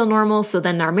don't feel normal. So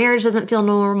then our marriage doesn't feel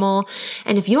normal.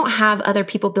 And if you don't have other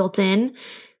people built in,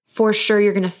 for sure,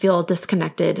 you're going to feel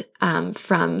disconnected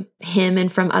from him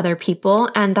and from other people.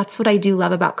 And that's what I do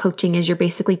love about coaching is you're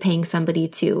basically paying somebody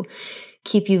to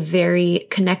keep you very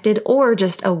connected or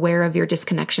just aware of your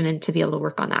disconnection and to be able to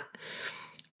work on that.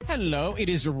 Hello, it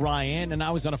is Ryan, and I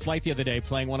was on a flight the other day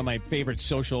playing one of my favorite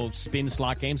social spin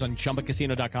slot games on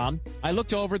ChumbaCasino.com. I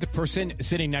looked over at the person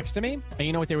sitting next to me, and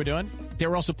you know what they were doing? They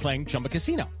were also playing Chumba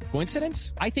Casino.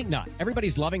 Coincidence? I think not.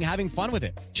 Everybody's loving having fun with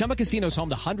it. Chumba Casino is home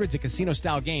to hundreds of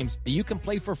casino-style games that you can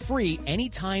play for free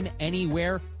anytime,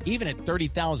 anywhere, even at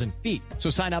 30,000 feet.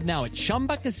 So sign up now at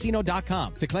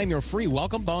ChumbaCasino.com to claim your free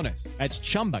welcome bonus. That's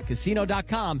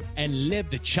ChumbaCasino.com and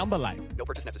live the Chumba life. No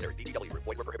purchase necessary. VGW. Void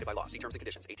where prohibited by law. See terms and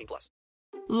conditions. 18+.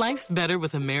 Life's better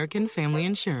with American Family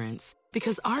Insurance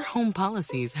because our home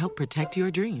policies help protect your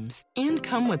dreams and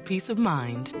come with peace of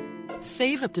mind.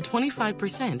 Save up to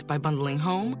 25% by bundling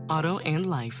home, auto, and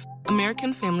life.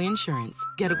 American Family Insurance.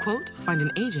 Get a quote, find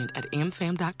an agent at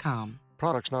amfam.com.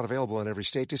 Products not available in every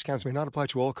state. Discounts may not apply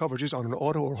to all coverages on an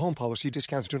auto or home policy.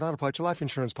 Discounts do not apply to life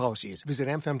insurance policies. Visit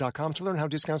amfam.com to learn how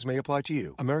discounts may apply to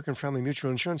you. American Family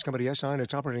Mutual Insurance Company, SI, and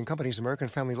its operating companies, American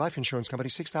Family Life Insurance Company,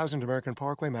 6000 American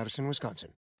Parkway, Madison, Wisconsin.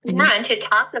 Yeah, and to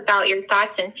talk about your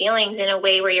thoughts and feelings in a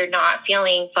way where you're not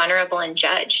feeling vulnerable and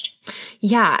judged.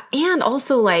 Yeah. And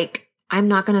also like, I'm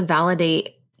not going to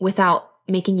validate without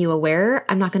making you aware.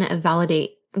 I'm not going to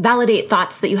validate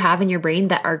thoughts that you have in your brain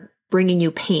that are bringing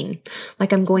you pain.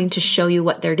 Like I'm going to show you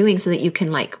what they're doing so that you can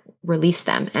like release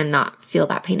them and not feel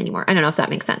that pain anymore. I don't know if that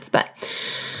makes sense, but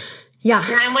yeah.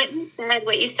 And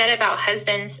what you said about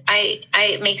husbands,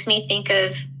 it makes me think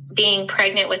of being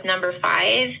pregnant with number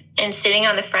 5 and sitting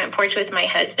on the front porch with my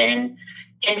husband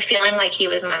and feeling like he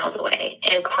was miles away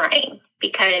and crying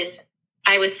because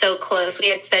I was so close. We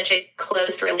had such a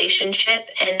close relationship.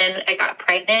 And then I got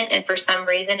pregnant. And for some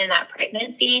reason in that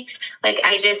pregnancy, like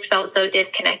I just felt so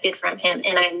disconnected from him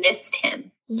and I missed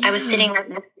him. Yeah. I was sitting right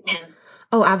next to him.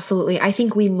 Oh, absolutely. I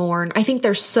think we mourn. I think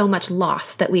there's so much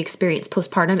loss that we experience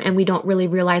postpartum and we don't really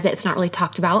realize it. It's not really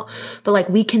talked about, but like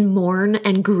we can mourn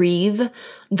and grieve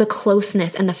the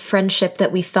closeness and the friendship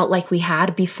that we felt like we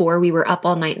had before we were up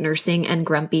all night nursing and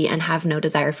grumpy and have no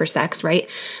desire for sex, right?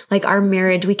 Like our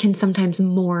marriage, we can sometimes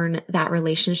mourn that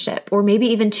relationship or maybe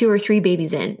even 2 or 3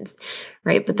 babies in,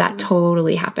 right? But that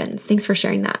totally happens. Thanks for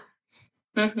sharing that.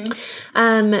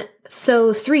 Mm-hmm.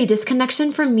 So 3,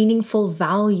 disconnection from meaningful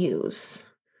values.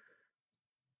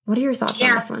 What are your thoughts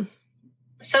on this one?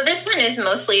 So this one is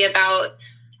mostly about,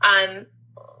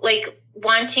 like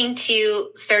wanting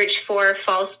to search for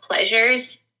false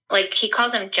pleasures. Like he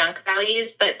calls them junk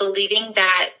values, but believing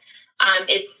that,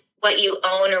 it's what you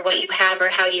own or what you have or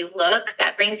how you look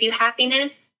that brings you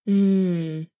happiness.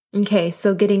 Okay.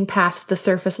 So getting past the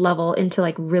surface level into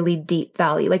like really deep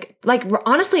value, like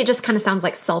honestly, it just kind of sounds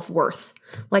like self-worth,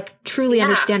 like truly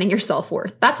understanding your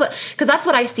self-worth. That's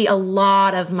what I see a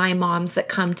lot of my moms that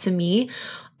come to me,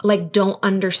 like don't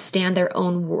understand their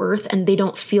own worth and they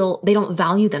don't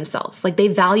value themselves. Like they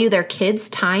value their kids'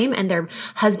 time and their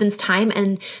husband's time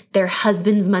and their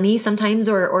husband's money sometimes,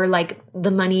 or like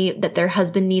the money that their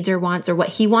husband needs or wants or what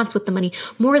he wants with the money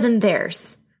more than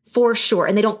theirs. For sure.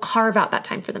 And they don't carve out that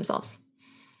time for themselves.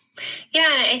 Yeah.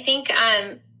 And I think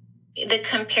the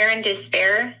compare and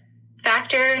despair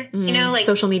factor, like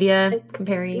social media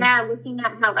comparing. Yeah. Looking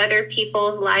at how other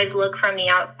people's lives look from the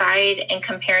outside and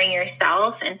comparing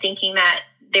yourself and thinking that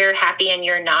they're happy and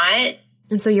you're not.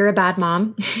 And so you're a bad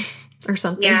mom or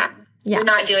something. Yeah. You're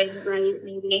not doing it right,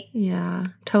 maybe. Yeah,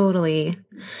 totally.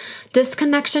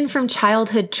 Disconnection from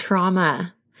childhood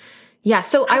trauma. Yeah.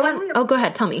 So go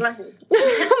ahead. Tell me. Go ahead.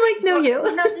 I'm like, no, you.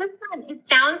 No, this one, it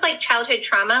sounds like childhood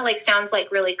trauma, sounds like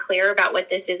really clear about what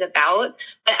this is about.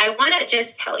 But I want to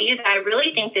just tell you that I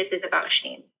really think this is about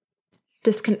shame.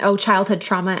 Childhood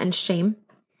trauma and shame.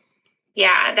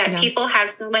 Yeah, that people have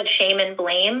so much shame and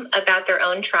blame about their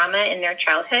own trauma in their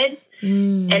childhood.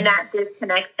 And that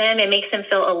disconnects them. It makes them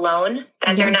feel alone,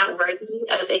 that they're not worthy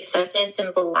of acceptance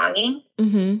and belonging.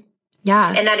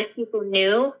 Yeah. And that if people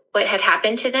knew what had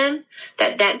happened to them,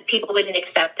 that people wouldn't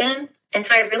accept them. And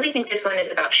so I really think this one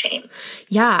is about shame.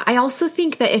 Yeah. I also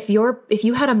think that if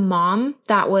you had a mom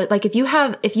that was like, if you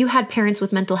had parents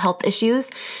with mental health issues,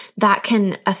 that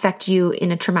can affect you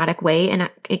in a traumatic way, and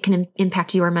it can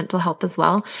impact your mental health as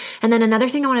well. And then another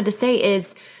thing I wanted to say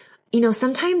is,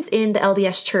 sometimes in the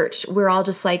LDS church, we're all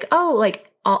just like, oh, like,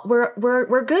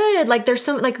 we're good. Like there's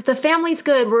so like the family's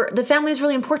good. The family's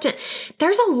really important.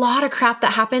 There's a lot of crap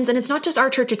that happens, and it's not just our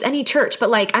church, it's any church.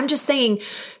 But like, I'm just saying,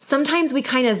 sometimes we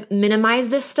kind of minimize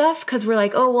this stuff because we're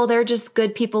like, oh, well, they're just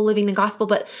good people living the gospel.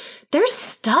 But there's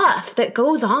stuff that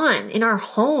goes on in our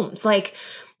homes. Like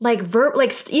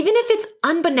even if it's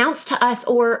unbeknownst to us,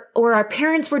 or our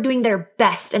parents were doing their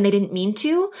best and they didn't mean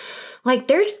to, like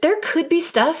there could be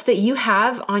stuff that you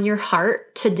have on your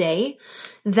heart today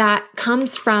that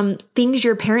comes from things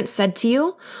your parents said to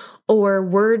you, or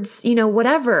words,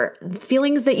 whatever,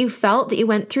 feelings that you felt, that you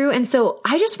went through. And so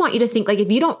I just want you to think, like,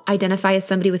 if you don't identify as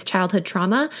somebody with childhood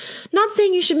trauma, not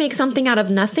saying you should make something out of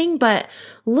nothing, but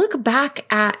look back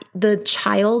at the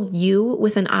child you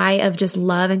with an eye of just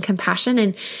love and compassion.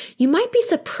 And you might be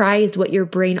surprised what your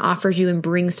brain offers you and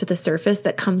brings to the surface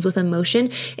that comes with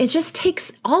emotion. It just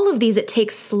takes all of these. It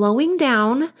takes slowing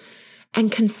down and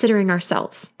considering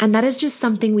ourselves. And that is just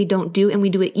something we don't do, and we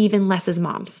do it even less as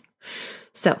moms.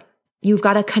 So you've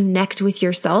got to connect with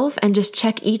yourself and just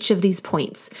check each of these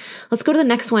points. Let's go to the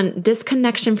next one,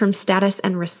 disconnection from status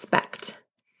and respect.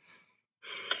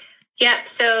 Yep.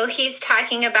 So he's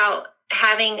talking about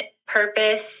having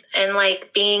purpose and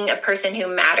like being a person who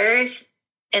matters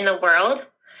in the world.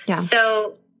 Yeah.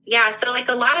 So like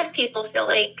a lot of people feel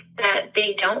like that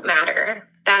they don't matter,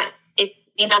 that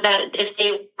if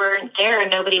they weren't there,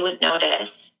 nobody would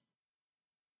notice.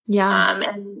 Yeah.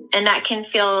 And that can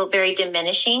feel very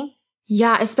diminishing.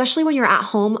 Yeah. Especially when you're at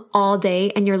home all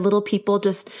day and your little people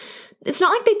it's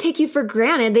not like they take you for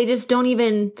granted. They just don't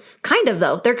even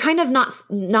though. They're kind of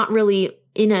not really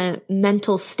in a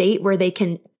mental state where they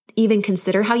can even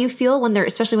consider how you feel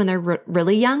especially when they're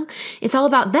really young. It's all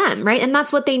about them, right? And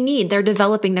that's what they need. They're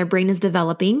developing, their brain is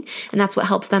developing, and that's what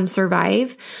helps them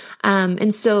survive.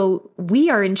 And so we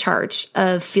are in charge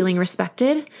of feeling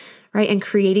respected, right? And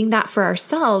creating that for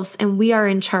ourselves. And we are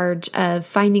in charge of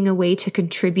finding a way to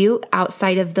contribute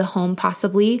outside of the home,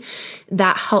 possibly,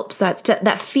 that helps us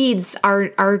that feeds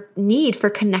our need for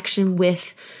connection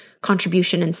with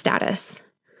contribution and status.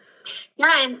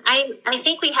 Yeah, and I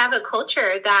think we have a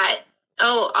culture that,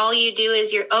 all you do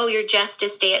is you're just a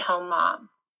stay-at-home mom.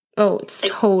 Oh, it's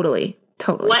like, totally.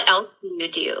 What else do you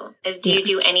do? Do you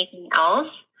do anything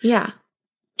else? Yeah.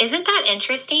 Isn't that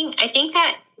interesting? I think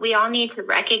that we all need to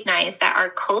recognize that our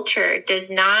culture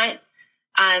does not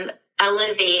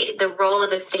elevate the role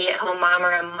of a stay-at-home mom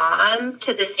or a mom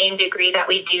to the same degree that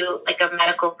we do like a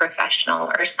medical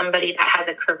professional or somebody that has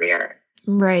a career.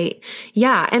 Right.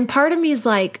 Yeah. And part of me is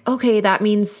like, okay, that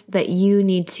means that you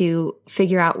need to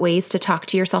figure out ways to talk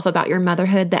to yourself about your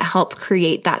motherhood that help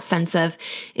create that sense of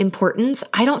importance.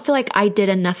 I don't feel like I did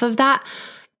enough of that.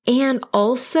 And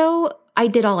also, I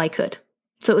did all I could.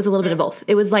 So it was a little bit of both.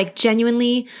 It was like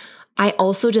genuinely, I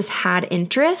also just had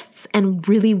interests and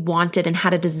really wanted and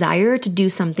had a desire to do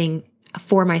something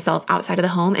for myself outside of the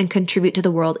home and contribute to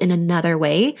the world in another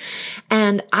way.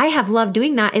 And I have loved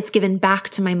doing that. It's given back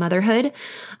to my motherhood.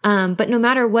 But no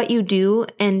matter what you do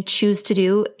and choose to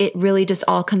do, it really just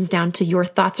all comes down to your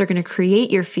thoughts are going to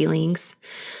create your feelings.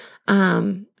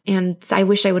 And I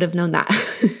wish I would have known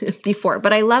that before,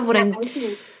 but I love what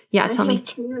tell me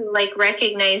too, like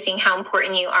recognizing how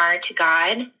important you are to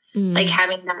God, like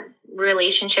having that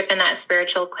relationship and that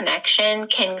spiritual connection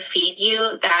can feed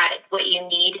you that what you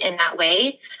need in that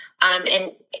way.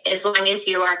 And as long as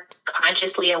you are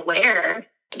consciously aware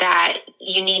that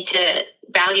you need to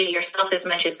value yourself as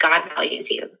much as God values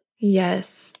you.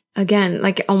 Yes. Again,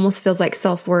 like it almost feels like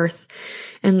self-worth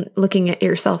and looking at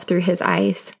yourself through his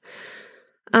eyes.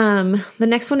 The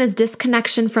next one is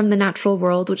disconnection from the natural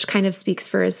world, which kind of speaks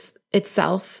for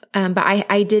itself. But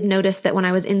I did notice that when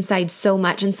I was inside so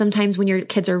much, and sometimes when your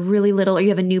kids are really little or you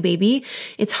have a new baby,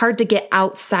 it's hard to get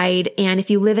outside. And if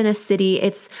you live in a city,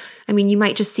 you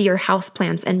might just see your house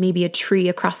plants and maybe a tree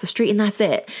across the street, and that's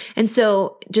it. And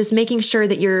so just making sure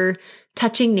that you're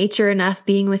touching nature enough,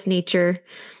 being with nature.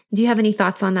 Do you have any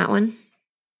thoughts on that one?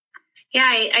 Yeah,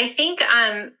 I think,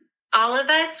 all of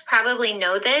us probably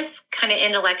know this kind of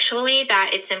intellectually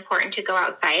that it's important to go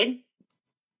outside.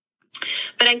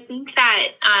 But I think that,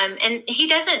 and he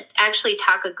doesn't actually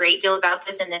talk a great deal about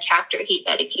this in the chapter he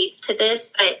dedicates to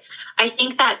this, but I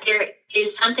think that there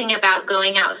is something about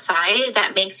going outside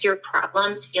that makes your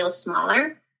problems feel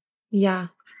smaller. Yeah.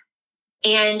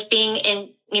 And being in,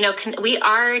 we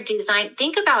are designed,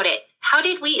 think about it. How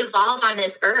did we evolve on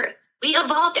this earth? We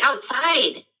evolved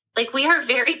outside. Like, we are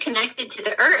very connected to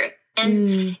the earth.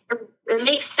 And it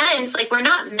makes sense. Like, we're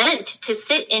not meant to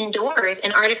sit indoors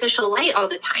in artificial light all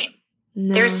the time.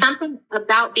 No. There's something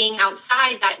about being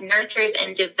outside that nurtures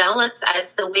and develops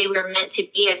us the way we're meant to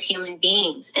be as human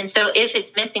beings. And so if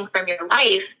it's missing from your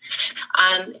life,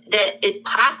 that it's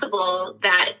possible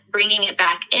that bringing it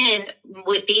back in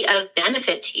would be of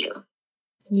benefit to you.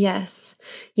 Yes.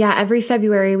 Yeah. Every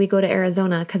February we go to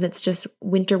Arizona because it's just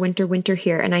winter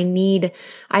here. And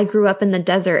I grew up in the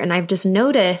desert, and I've just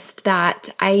noticed that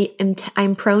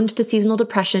I'm prone to seasonal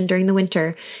depression during the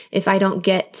winter if I don't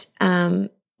get,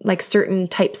 like certain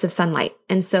types of sunlight.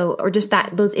 And so, or just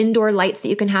those indoor lights that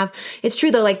you can have. It's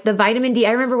true though, like the vitamin D,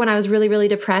 I remember when I was really, really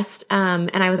depressed, and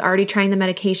I was already trying the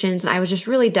medications, and I was just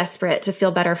really desperate to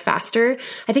feel better faster.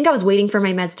 I think I was waiting for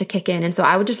my meds to kick in. And so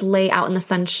I would just lay out in the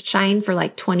sunshine for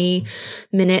like 20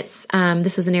 minutes.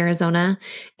 This was in Arizona,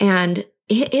 and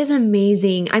it is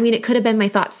amazing. I mean, it could have been my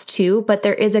thoughts too, but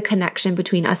there is a connection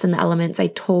between us and the elements. I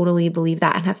totally believe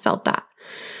that and have felt that.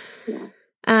 Yeah.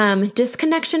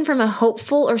 Disconnection from a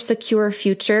hopeful or secure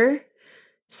future.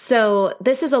 So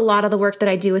this is a lot of the work that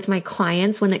I do with my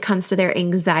clients when it comes to their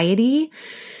anxiety.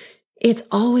 It's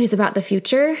always about the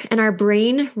future, and our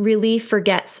brain really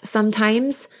forgets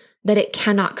sometimes that it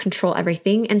cannot control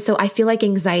everything. And so I feel like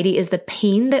anxiety is the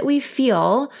pain that we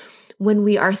feel when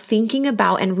we are thinking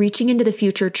about and reaching into the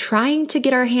future, trying to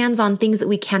get our hands on things that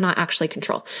we cannot actually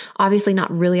control. Obviously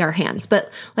not really our hands,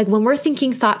 but like when we're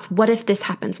thinking thoughts, what if this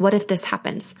happens? What if this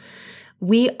happens?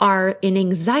 We are in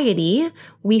anxiety.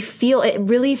 We feel it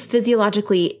really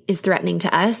physiologically is threatening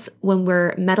to us when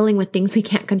we're meddling with things we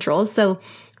can't control. So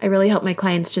I really help my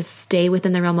clients just stay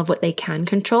within the realm of what they can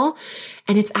control.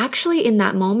 And it's actually in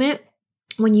that moment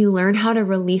when you learn how to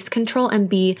release control and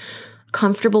be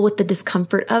comfortable with the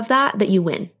discomfort of that you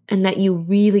win, and that you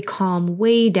really calm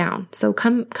way down. So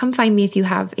come find me if you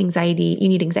have anxiety, you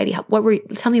need anxiety help.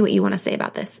 Tell me what you want to say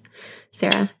about this,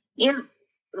 Sarah. Yeah.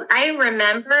 I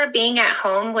remember being at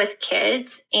home with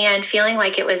kids and feeling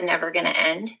like it was never going to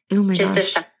end. Oh my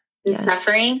gosh. The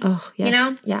suffering, oh,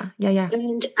 yes. Yeah.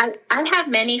 And I have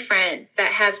many friends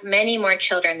that have many more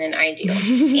children than I do.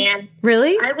 And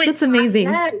really? That's amazing.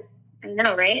 I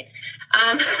know, right?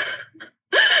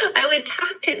 I would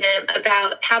talk to them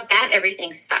about how bad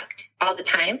everything sucked all the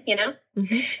time,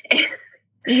 Mm-hmm.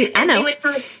 I know.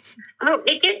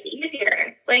 It gets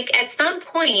easier. Like at some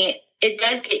point, it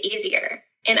does get easier.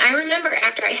 And I remember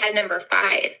after I had number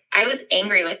 5, I was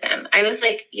angry with them. I was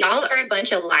like, y'all are a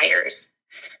bunch of liars.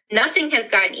 Nothing has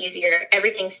gotten easier.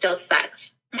 Everything still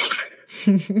sucks.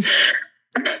 And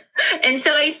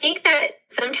so I think that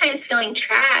sometimes feeling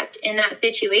trapped in that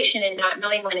situation and not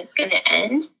knowing when it's going to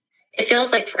end, it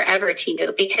feels like forever to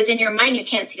you because in your mind, you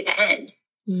can't see the end.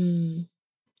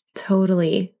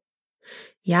 Totally.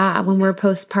 Yeah. When we're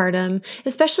postpartum,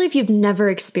 especially if you've never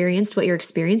experienced what you're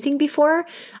experiencing before,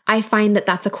 I find that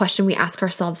that's a question we ask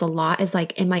ourselves a lot is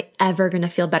like, am I ever going to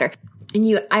feel better?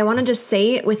 And I want to just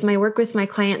say with my work with my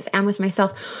clients and with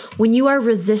myself, when you are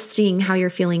resisting how you're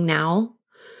feeling now,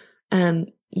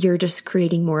 you're just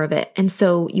creating more of it. And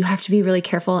so you have to be really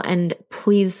careful. And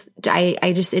please,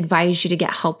 I just advise you to get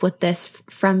help with this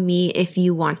from me if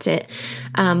you want it.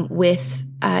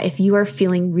 If you are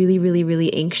feeling really, really,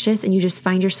 really anxious and you just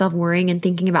find yourself worrying and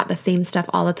thinking about the same stuff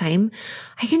all the time,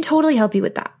 I can totally help you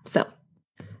with that.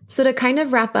 So to kind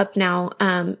of wrap up now,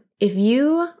 if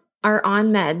you are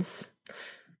on meds,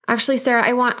 actually, Sarah,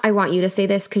 I want you to say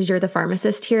this because you're the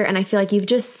pharmacist here. And I feel like you've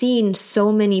just seen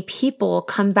so many people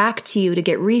come back to you to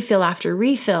get refill after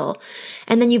refill.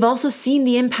 And then you've also seen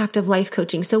the impact of life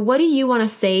coaching. So what do you want to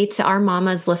say to our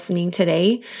mamas listening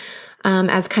today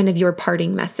as kind of your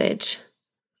parting message?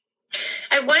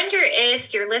 I wonder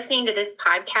if you're listening to this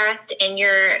podcast and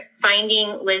you're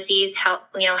finding Lizzie's help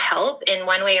in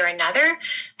one way or another,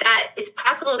 that it's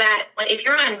possible that if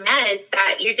you're on meds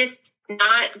that you're just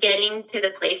not getting to the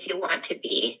place you want to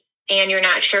be and you're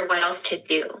not sure what else to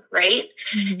do, right?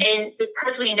 Mm-hmm. And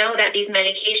because we know that these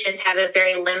medications have a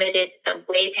very limited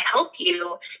way to help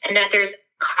you and that there's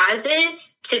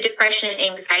causes to depression and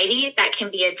anxiety that can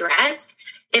be addressed,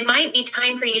 it might be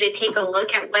time for you to take a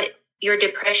look at what your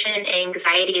depression and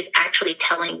anxiety is actually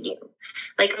telling you.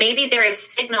 Like maybe there is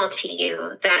a signal to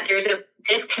you that there's a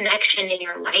disconnection in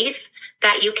your life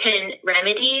that you can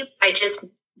remedy by just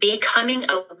becoming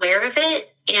aware of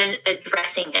it and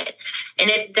addressing it. And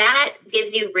if that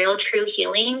gives you real, true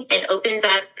healing and opens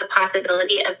up the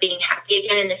possibility of being happy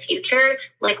again in the future,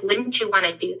 like, wouldn't you want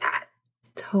to do that?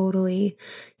 Totally.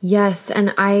 Yes.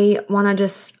 And I want to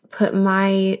just put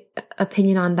my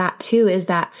opinion on that too, is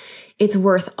that it's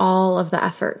worth all of the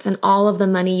efforts and all of the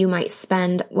money you might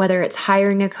spend, whether it's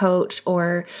hiring a coach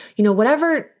or,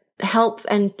 whatever help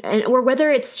or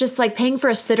whether it's just like paying for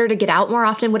a sitter to get out more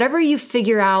often, whatever you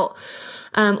figure out.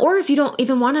 Or if you don't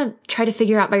even want to try to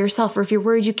figure out by yourself, or if you're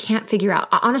worried you can't figure out.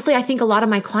 Honestly, I think a lot of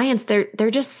my clients,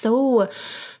 they're just so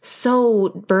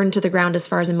burned to the ground as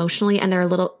far as emotionally, and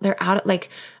they're out, like,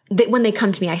 when they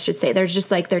come to me, I should say, they're just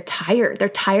like, they're tired. They're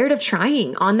tired of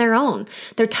trying on their own.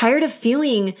 They're tired of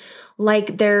feeling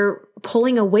like they're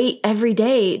pulling a weight every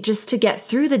day just to get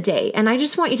through the day. And I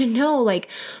just want you to know, like,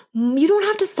 you don't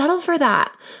have to settle for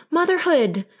that.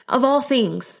 Motherhood, of all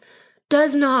things,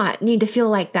 does not need to feel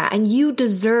like that. And you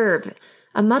deserve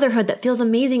a motherhood that feels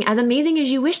amazing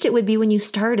as you wished it would be when you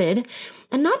started.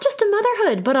 And not just a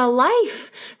motherhood, but a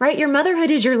life, right? Your motherhood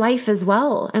is your life as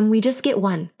well. And we just get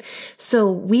one.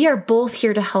 So we are both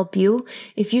here to help you.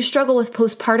 If you struggle with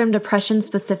postpartum depression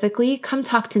specifically, come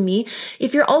talk to me.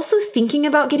 If you're also thinking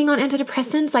about getting on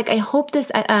antidepressants, like, I hope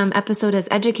this episode has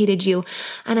educated you.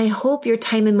 And I hope your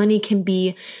time and money can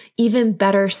be even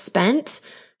better spent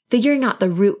figuring out the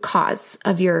root cause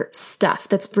of your stuff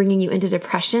that's bringing you into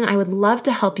depression. I would love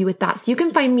to help you with that. So you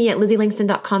can find me at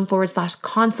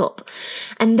lizzieLangston.com/consult.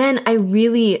 And then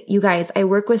you guys, I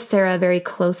work with Sarah very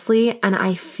closely, and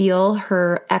I feel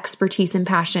her expertise and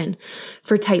passion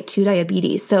for type 2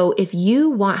 diabetes. So if you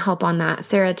want help on that,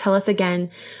 Sarah, tell us again,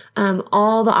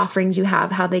 all the offerings you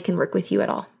have, how they can work with you at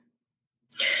all.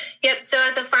 Yep. So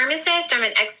as a pharmacist, I'm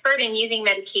an expert in using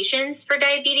medications for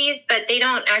diabetes, but they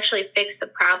don't actually fix the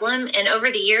problem. And over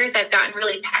the years, I've gotten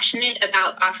really passionate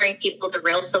about offering people the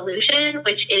real solution,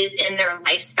 which is in their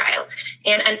lifestyle.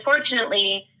 And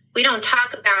unfortunately, we don't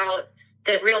talk about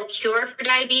the real cure for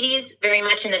diabetes very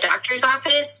much in the doctor's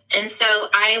office. And so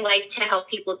I like to help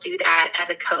people do that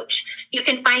as a coach. You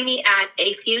can find me at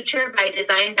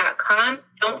afuturebydesign.com.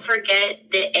 Don't forget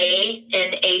the A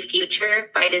in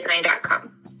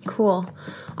afuturebydesign.com. Cool.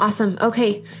 Awesome.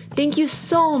 Okay. Thank you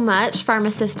so much,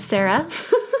 Pharmacist Sarah,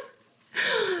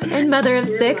 and mother of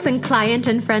 6 and client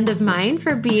and friend of mine,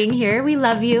 for being here. We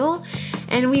love you.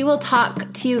 And we will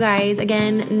talk to you guys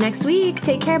again next week.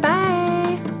 Take care.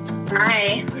 Bye.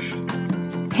 Bye.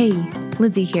 Hey,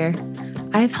 Lizzie here.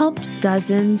 I've helped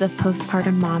dozens of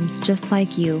postpartum moms just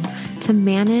like you to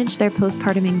manage their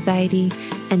postpartum anxiety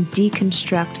and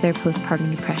deconstruct their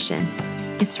postpartum depression.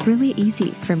 It's really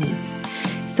easy for me.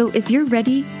 So if you're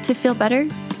ready to feel better,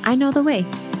 I know the way.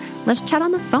 Let's chat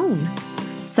on the phone.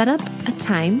 Set up a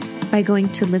time by going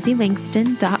to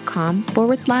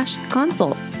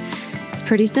LizzieLangston.com/consult. It's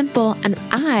pretty simple, and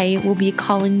I will be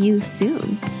calling you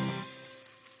soon.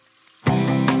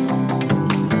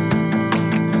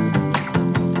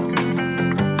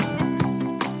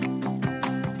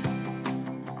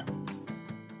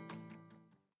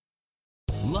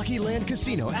 Lucky Land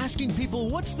Casino, asking people,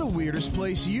 what's the weirdest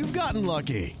place you've gotten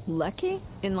lucky? Lucky?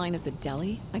 In line at the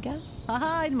deli, I guess?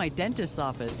 Aha, in my dentist's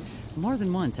office. More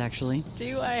than once, actually.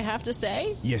 Do I have to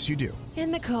say? Yes, you do.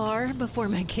 In the car before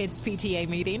my kids' PTA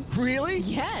meeting. Really?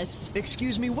 Yes.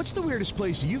 Excuse me, what's the weirdest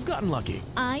place you've gotten lucky?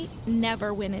 I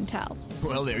never win and tell.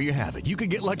 Well, there you have it. You can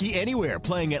get lucky anywhere,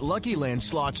 playing at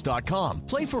LuckyLandSlots.com.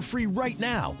 Play for free right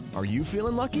now. Are you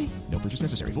feeling lucky? No purchase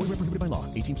necessary. Void where prohibited by law.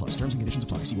 18+. Terms and conditions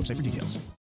apply. See website for details.